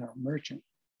man or merchant.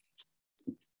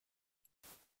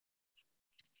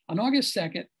 On August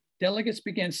 2nd, delegates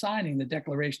began signing the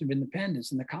Declaration of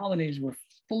Independence, and the colonies were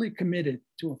fully committed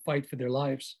to a fight for their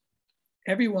lives.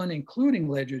 Everyone, including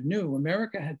Ledyard, knew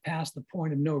America had passed the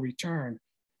point of no return,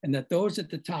 and that those at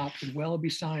the top could well be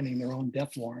signing their own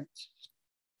death warrants.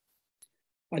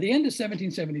 By the end of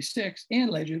 1776, Anne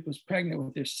Ledyard was pregnant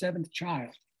with their 7th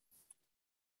child.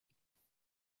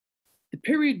 The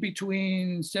period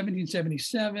between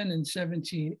 1777 and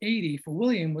 1780 for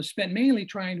William was spent mainly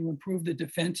trying to improve the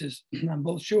defenses on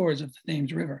both shores of the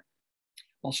Thames River,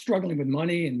 while struggling with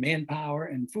money and manpower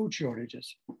and food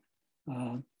shortages.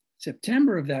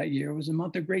 September of that year was a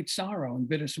month of great sorrow and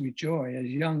bittersweet joy, as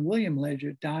young William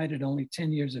Ledyard died at only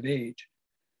 10 years of age,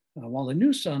 while a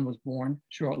new son was born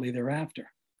shortly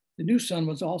thereafter. The new son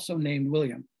was also named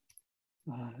William,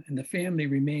 and the family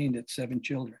remained at 7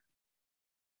 children.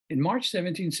 In March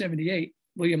 1778,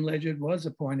 William Ledyard was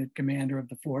appointed commander of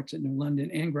the forts at New London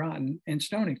and Groton and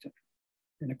Stonington,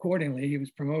 and accordingly, he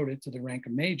was promoted to the rank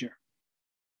of major.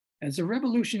 As the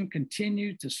revolution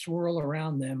continued to swirl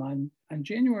around them, on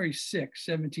January 6,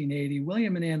 1780,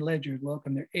 William and Anne Ledyard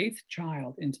welcomed their 8th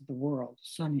child into the world,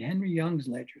 son Henry Youngs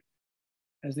Ledyard,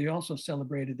 as they also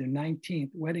celebrated their 19th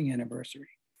wedding anniversary.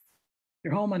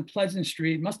 Their home on Pleasant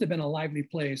Street must have been a lively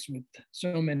place with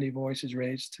so many voices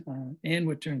raised. Anne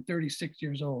would turn 36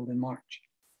 years old in March.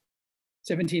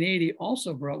 1780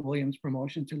 also brought William's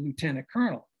promotion to lieutenant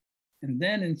colonel. And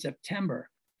then in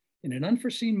September, in an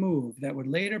unforeseen move that would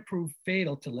later prove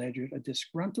fatal to Ledyard, a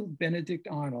disgruntled Benedict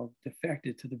Arnold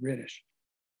defected to the British.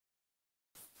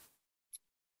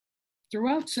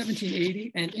 Throughout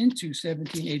 1780 and into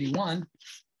 1781,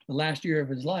 the last year of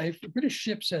his life, the British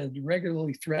ships had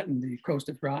regularly threatened the coast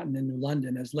of Groton and New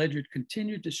London as Ledyard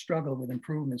continued to struggle with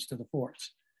improvements to the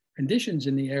forts. Conditions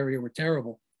in the area were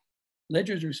terrible.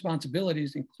 Ledyard's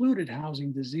responsibilities included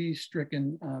housing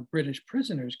disease-stricken British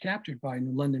prisoners captured by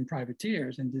New London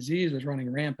privateers, and disease was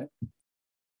running rampant.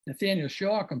 Nathaniel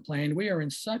Shaw complained, "We are in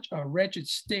such a wretched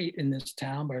state in this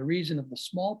town by reason of the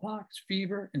smallpox,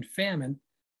 fever, and famine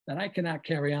that I cannot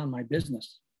carry on my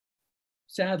business."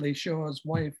 Sadly, Shaw's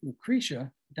wife,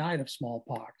 Lucretia, died of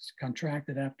smallpox,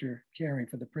 contracted after caring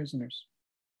for the prisoners.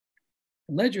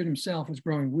 Ledyard himself was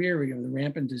growing weary of the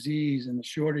rampant disease and the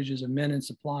shortages of men and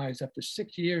supplies after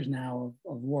 6 years now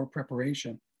of war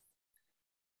preparation.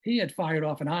 He had fired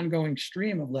off an ongoing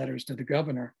stream of letters to the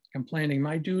governor, complaining,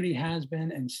 "My duty has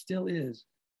been and still is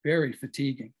very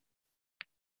fatiguing."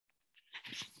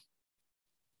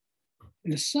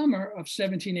 In the summer of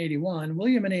 1781,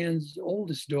 William and Anne's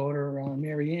oldest daughter,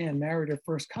 Mary Ann, married her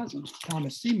first cousin,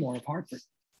 Thomas Seymour of Hartford,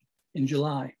 in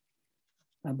July.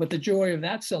 But the joy of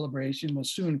that celebration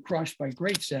was soon crushed by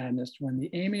great sadness when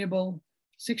the amiable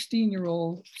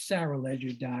 16-year-old Sarah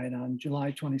Ledyard died on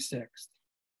July 26th.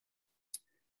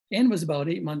 Anne was about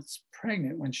 8 months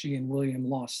pregnant when she and William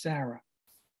lost Sarah.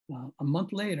 A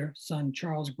month later, son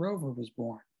Charles Grover was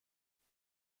born.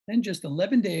 Then just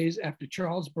 11 days after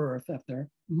Charles' birth, after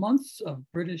months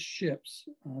of British ships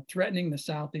threatening the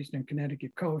southeastern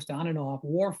Connecticut coast on and off,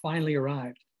 war finally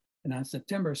arrived. And on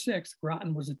September 6th,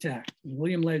 Groton was attacked, and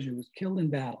William Ledyard was killed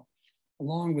in battle,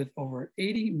 along with over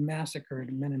 80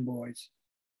 massacred men and boys.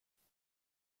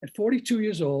 At 42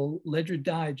 years old, Ledyard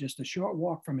died just a short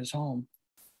walk from his home.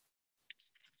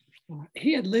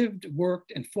 He had lived,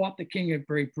 worked, and fought the King of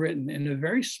Great Britain in a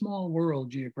very small world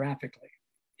geographically.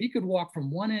 He could walk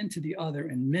from one end to the other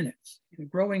in minutes.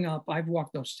 Growing up, I've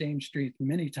walked those same streets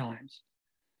many times.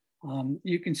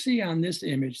 You can see on this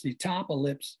image, the top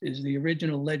ellipse is the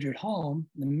original Ledyard home.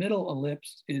 The middle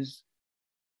ellipse is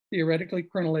theoretically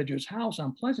Colonel Ledyard's house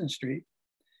on Pleasant Street.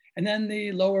 And then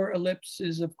the lower ellipse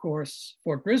is, of course,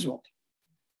 Fort Griswold.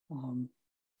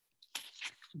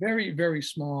 Very, very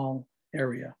small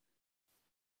area.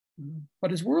 But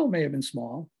his world may have been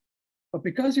small, but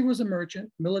because he was a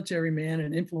merchant, military man,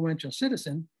 and influential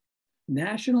citizen,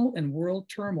 national and world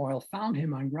turmoil found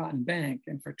him on Groton Bank,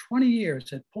 and for 20 years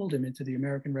had pulled him into the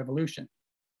American Revolution.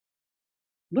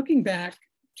 Looking back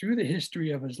through the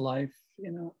history of his life,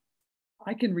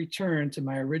 I can return to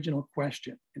my original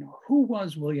question. Who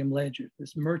was William Ledyard,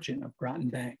 this merchant of Groton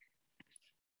Bank?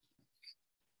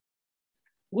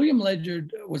 William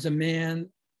Ledyard was a man,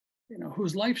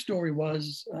 whose life story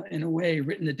was, in a way,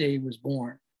 written the day he was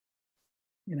born.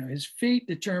 His fate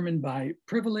determined by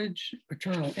privilege,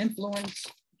 paternal influence,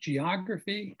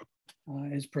 geography,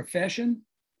 his profession,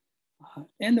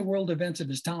 and the world events of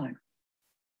his time.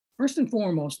 First and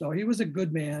foremost, though, he was a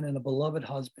good man and a beloved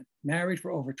husband, married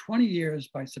for over 20 years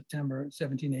by September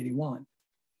 1781.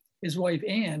 His wife,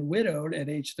 Anne, widowed at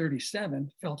age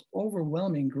 37, felt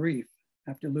overwhelming grief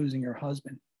after losing her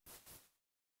husband.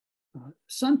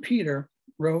 Son Peter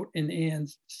wrote in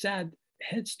Anne's sad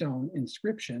headstone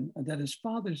inscription that his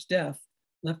father's death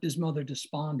left his mother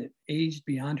despondent, aged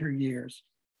beyond her years.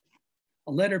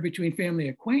 A letter between family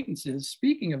acquaintances,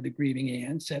 speaking of the grieving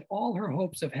Anne, said all her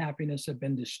hopes of happiness have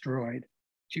been destroyed.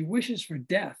 She wishes for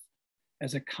death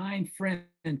as a kind friend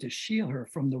to shield her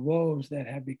from the woes that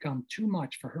have become too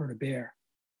much for her to bear.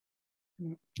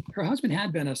 Her husband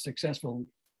had been a successful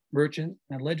merchant,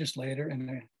 a legislator,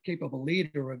 and a capable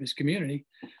leader of his community.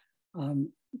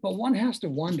 But one has to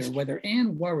wonder whether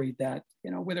Anne worried that,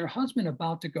 with her husband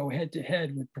about to go head to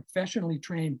head with professionally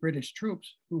trained British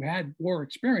troops who had war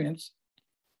experience,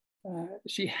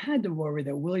 she had to worry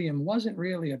that William wasn't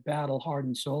really a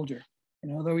battle-hardened soldier.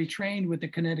 Though he trained with the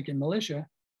Connecticut militia,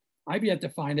 I've yet to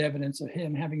find evidence of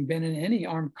him having been in any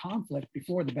armed conflict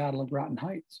before the Battle of Groton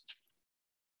Heights.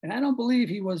 And I don't believe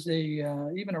he was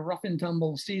even a rough and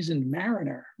tumble seasoned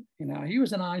mariner. He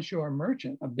was an onshore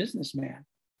merchant, a businessman.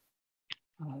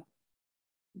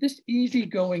 This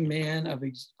easygoing man of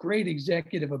great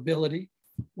executive ability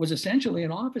was essentially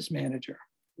an office manager,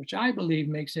 which I believe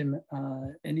makes him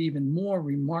an even more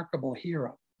remarkable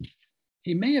hero.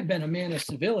 He may have been a man of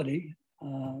civility.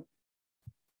 The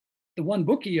one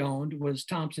book he owned was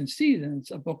Thompson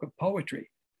Seasons, a book of poetry,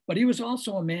 but he was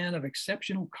also a man of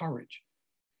exceptional courage.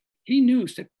 He knew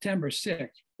September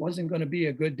 6th wasn't going to be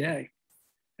a good day.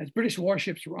 As British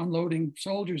warships were unloading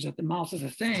soldiers at the mouth of the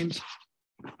Thames,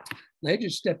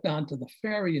 Ledyard stepped onto the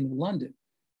ferry in London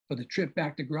for the trip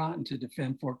back to Groton to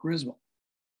defend Fort Griswold.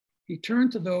 He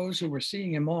turned to those who were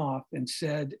seeing him off and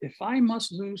said, "If I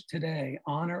must lose today,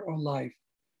 honor or life,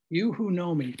 you who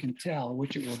know me can tell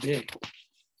which it will be."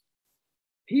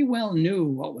 He well knew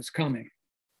what was coming.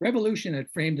 Revolution had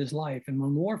framed his life, and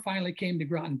when war finally came to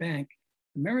Groton Bank,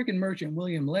 American merchant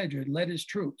William Ledyard led his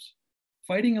troops,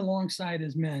 fighting alongside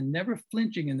his men, never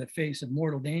flinching in the face of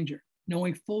mortal danger,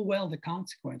 knowing full well the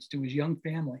consequence to his young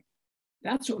family.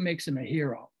 That's what makes him a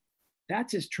hero.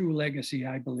 That's his true legacy,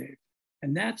 I believe.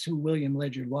 And that's who William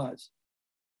Ledyard was.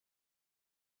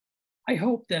 I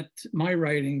hope that my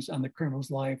writings on the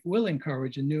Colonel's life will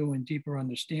encourage a new and deeper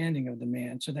understanding of the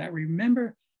man, so that we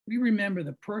remember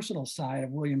the personal side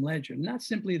of William Ledyard, not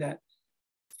simply that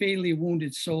fatally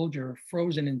wounded soldier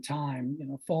frozen in time,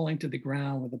 falling to the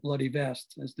ground with a bloody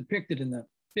vest, as depicted in the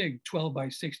big 12 by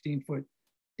 16 foot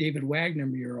David Wagner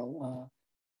mural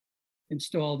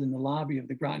installed in the lobby of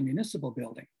the Groton Municipal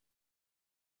building.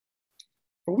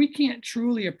 For we can't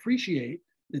truly appreciate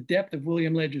the depth of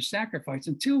William Ledyard's sacrifice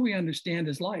until we understand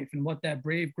his life and what that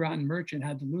brave Groton merchant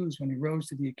had to lose when he rose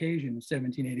to the occasion in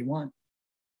 1781.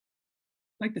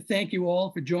 I'd like to thank you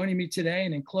all for joining me today.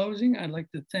 And in closing, I'd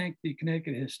like to thank the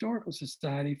Connecticut Historical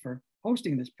Society for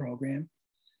hosting this program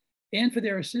and for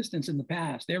their assistance in the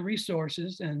past. Their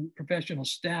resources and professional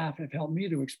staff have helped me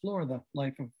to explore the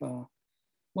life of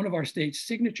one of our state's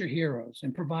signature heroes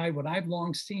and provide what I've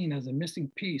long seen as a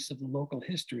missing piece of the local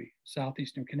history,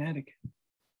 Southeastern Connecticut.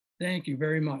 Thank you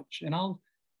very much. And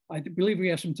I believe we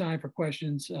have some time for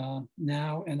questions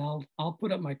now, and I'll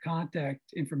put up my contact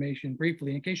information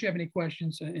briefly. In case you have any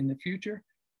questions in the future,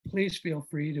 please feel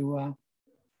free to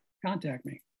contact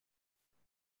me.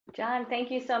 John, thank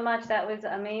you so much. That was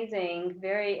amazing,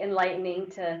 very enlightening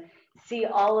to see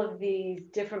all of these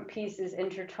different pieces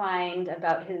intertwined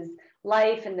about his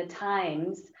life and the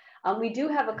times. We do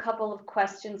have a couple of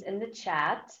questions in the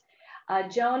chat.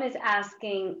 Joan is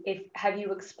asking have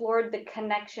you explored the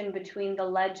connection between the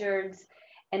Ledyards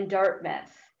and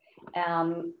Dartmouth?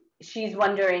 She's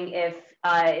wondering if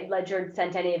Ledyard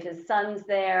sent any of his sons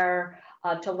there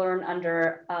to learn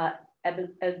under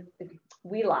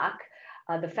Wheelock,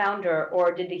 the founder,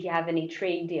 or did he have any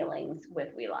trade dealings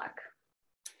with Wheelock?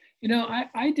 You know,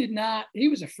 I did not. He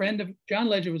was a friend of, John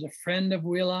Ledyard was a friend of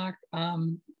Wheelock.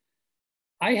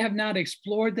 I have not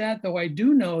explored that, though I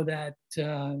do know that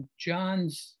John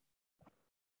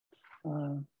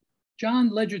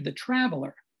Ledyard, the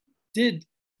traveler, did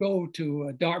go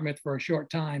to Dartmouth for a short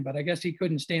time, but I guess he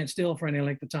couldn't stand still for any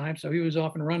length of time, so he was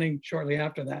off and running shortly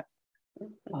after that.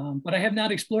 But I have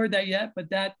not explored that yet,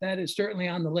 but that is certainly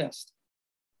on the list.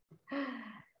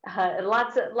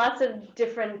 Lots of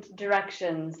different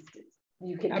directions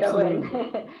you could go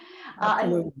in.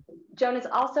 Absolutely. Joan is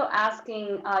also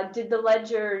asking, did the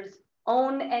Ledyards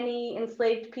own any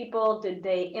enslaved people? Did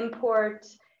they import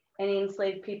any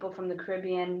enslaved people from the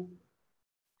Caribbean?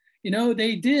 You know,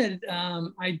 they did.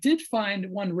 I did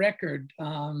find one record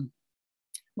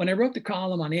when I wrote the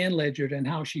column on Anne Ledyard and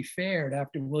how she fared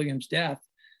after William's death.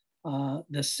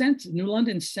 The New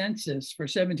London census for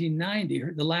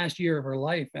 1790, the last year of her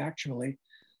life, actually,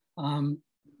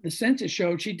 the census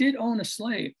showed she did own a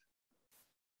slave.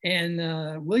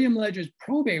 And William Ledyard's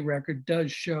probate record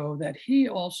does show that he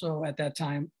also at that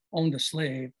time owned a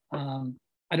slave.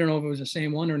 I don't know if it was the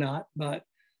same one or not, but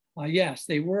yes,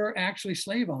 they were actually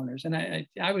slave owners. And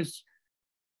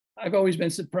I've always been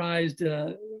surprised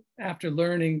after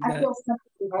learning that.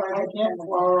 I can't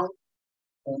follow.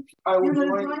 I was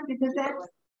going because that's,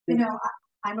 you know,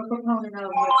 I'm a proponent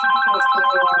of what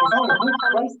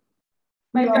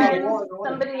my friends,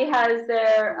 somebody has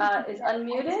their is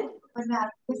unmuted.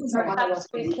 Perhaps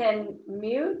we can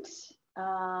mute.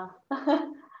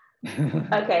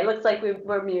 Okay, looks like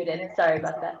we're muted. Sorry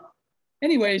about that.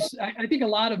 Anyways, I think a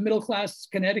lot of middle-class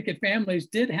Connecticut families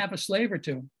did have a slave or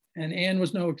two, and Anne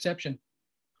was no exception.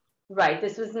 Right,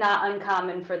 this was not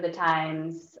uncommon for the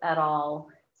times at all,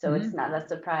 so it's not a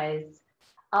surprise.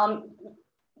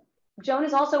 Joan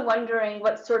is also wondering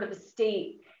what sort of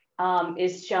estate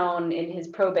is shown in his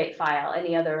probate file.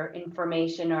 Any other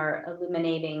information or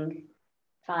illuminating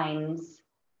finds?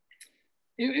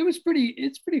 It's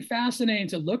pretty fascinating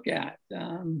to look at.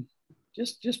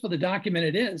 Just for the document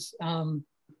it is.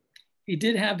 He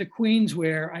did have the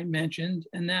queensware I mentioned,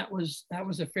 and that was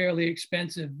a fairly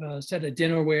expensive set of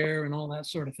dinnerware and all that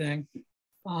sort of thing.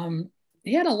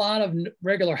 He had a lot of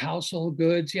regular household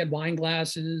goods. He had wine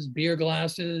glasses, beer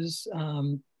glasses.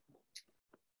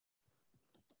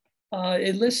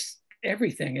 It lists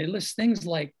everything. It lists things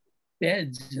like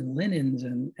beds and linens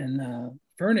and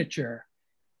furniture.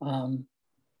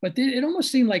 But it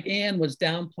almost seemed like Anne was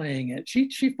downplaying it.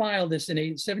 She filed this in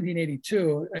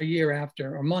 1782, a year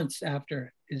after, or months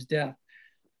after his death.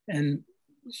 And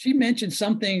she mentioned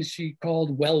some things she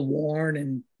called well-worn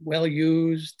and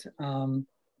well-used, you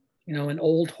know, an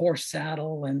old horse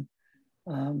saddle. And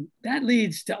that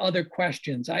leads to other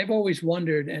questions. I've always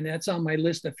wondered, and that's on my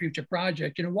list of future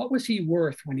projects, you know, what was he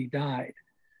worth when he died?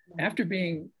 After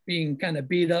being kind of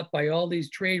beat up by all these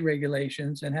trade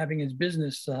regulations and having his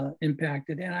business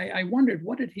impacted. And I wondered,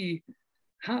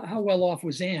 how well off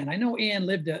was Anne? I know Anne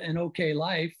lived an okay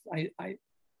life. I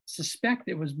suspect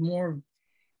it was more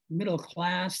middle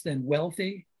class than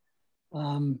wealthy.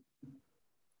 But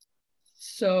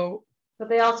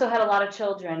they also had a lot of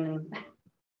children.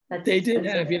 They did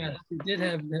have, yes, they did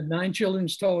have 9 children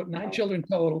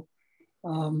total.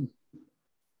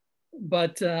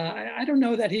 But I don't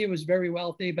know that he was very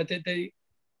wealthy, but and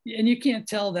you can't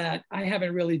tell that. I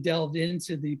haven't really delved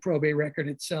into the probate record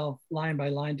itself line by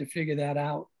line to figure that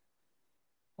out.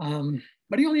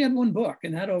 But he only had one book,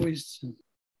 and that always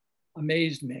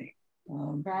amazed me.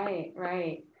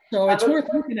 Right. So it's worth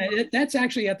looking at it. That's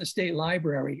actually at the State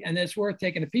Library, and it's worth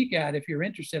taking a peek at if you're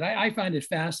interested. I find it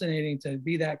fascinating to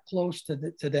be that close to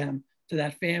them, to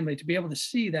that family, to be able to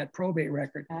see that probate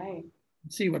record, right.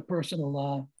 See what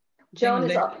personal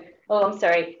Joan is, I'm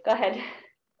sorry, go ahead.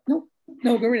 No,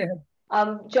 go right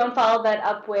ahead. Joan followed that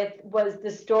up with, was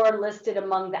the store listed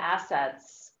among the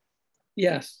assets?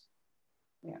 Yes.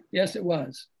 Yeah. Yes, it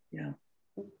was, yeah.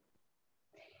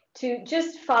 To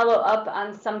just follow up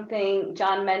on something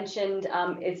John mentioned,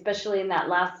 especially in that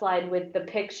last slide with the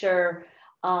picture,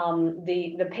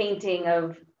 the painting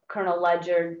of Colonel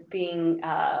Ledyard being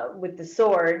with the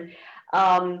sword.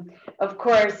 Of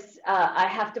course, I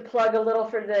have to plug a little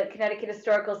for the Connecticut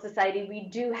Historical Society. We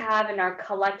do have in our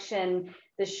collection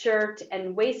the shirt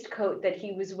and waistcoat that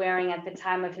he was wearing at the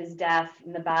time of his death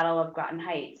in the Battle of Groton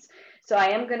Heights. So I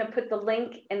am going to put the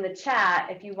link in the chat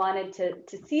if you wanted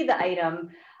to see the item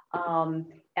on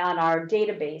our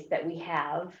database that we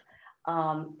have.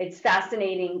 It's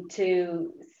fascinating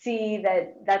to see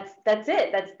that that's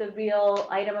it. That's the real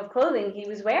item of clothing he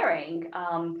was wearing.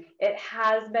 It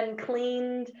has been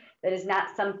cleaned. That is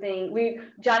not something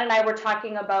John and I were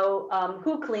talking about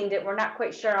who cleaned it. We're not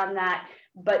quite sure on that,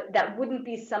 but that wouldn't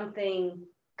be something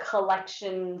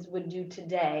collections would do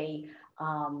today.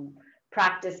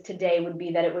 Practice today would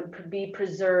be that it would be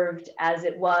preserved as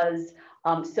it was.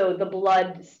 So the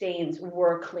blood stains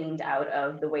were cleaned out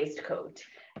of the waistcoat,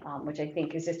 which I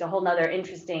think is just a whole nother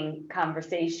interesting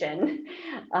conversation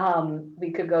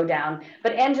we could go down.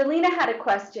 But Angelina had a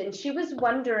question. She was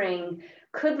wondering,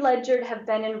 could Ledyard have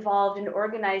been involved in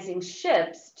organizing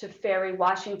ships to ferry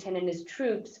Washington and his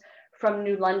troops from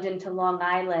New London to Long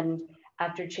Island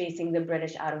after chasing the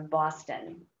British out of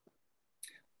Boston?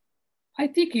 I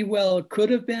think he well could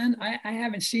have been. I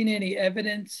haven't seen any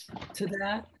evidence to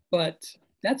that, but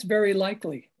that's very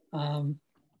likely. And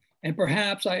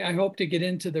perhaps I hope to get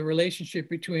into the relationship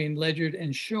between Ledyard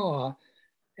and Shaw,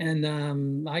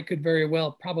 and I could very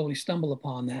well probably stumble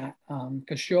upon that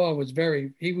because Shaw was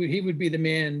he would be the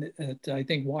man that I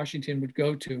think Washington would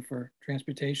go to for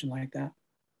transportation like that.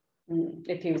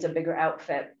 If he was a bigger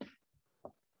outfit.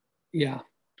 Yeah.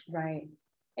 Right.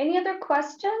 Any other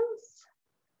questions?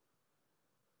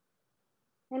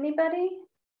 Anybody?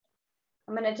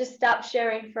 I'm going to just stop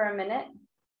sharing for a minute.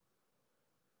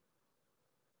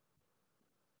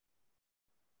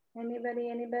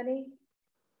 Anybody?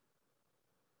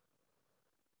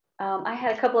 I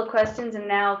had a couple of questions, and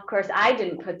now, of course, I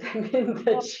didn't put them in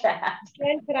the chat.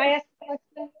 Jen, could I ask a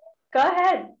question? Go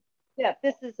ahead. Yeah,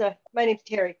 this is my name's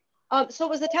Terry. So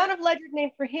was the town of Ledyard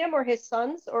named for him or his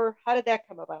sons, or how did that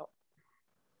come about?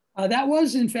 That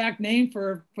was, in fact, named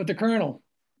for the colonel.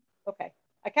 Okay,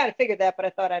 I kind of figured that, but I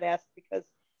thought I'd ask because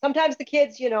sometimes the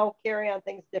kids, you know, carry on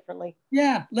things differently.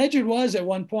 Yeah, Ledyard was at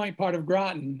one point part of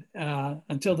Groton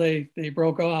until they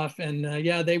broke off, and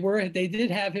yeah, they did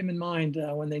have him in mind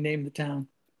when they named the town.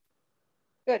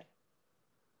 Good.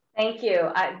 Thank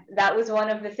you. That was one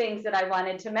of the things that I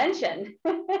wanted to mention.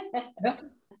 Yep.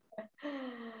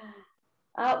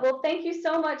 Well, thank you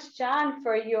so much, John,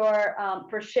 for your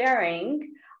for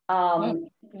sharing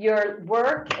your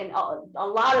work and a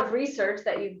lot of research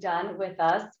that you've done with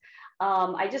us.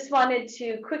 I just wanted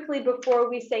to quickly, before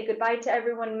we say goodbye to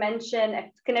everyone,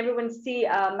 mention, can everyone see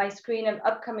my screen of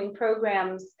upcoming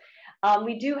programs?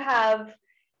 We do have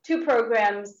 2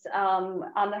 programs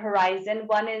on the horizon.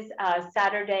 One is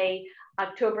Saturday,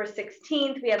 October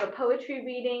 16th. We have a poetry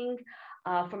reading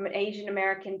from an Asian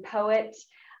American poet,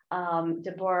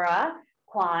 Deborah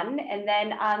Kwan. And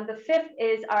then on the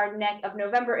 5th of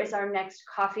November is our next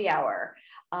coffee hour.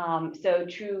 So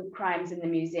true crimes in the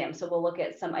museum. So we'll look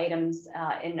at some items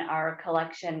in our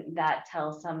collection that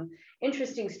tell some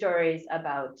interesting stories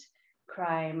about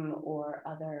crime or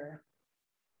other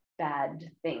bad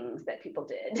things that people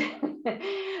did.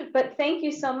 But thank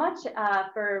you so much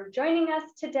for joining us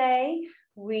today.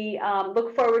 We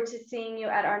look forward to seeing you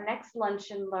at our next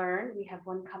Lunch and Learn. We have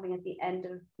one coming at the end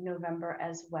of November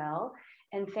as well.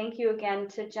 And thank you again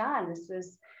to John. This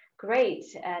was great.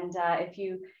 And if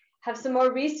you have some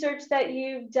more research that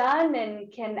you've done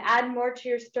and can add more to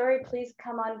your story, please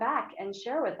come on back and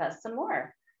share with us some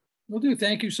more. Will do.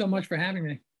 Thank you so much for having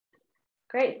me.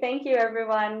 Great. Thank you,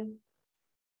 everyone.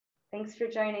 Thanks for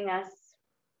joining us.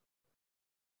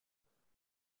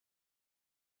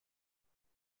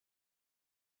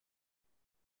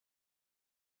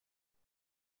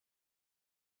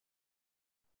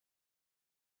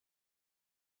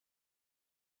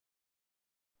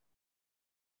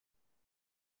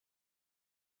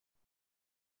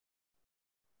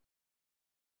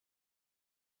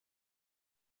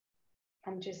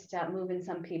 I'm just moving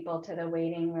some people to the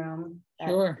waiting room.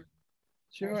 Sure.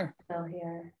 Still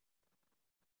here.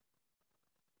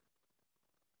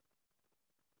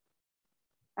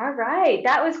 All right,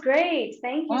 that was great.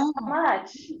 Thank you so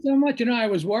much. So much. You know, I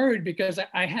was worried because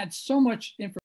I had so much information.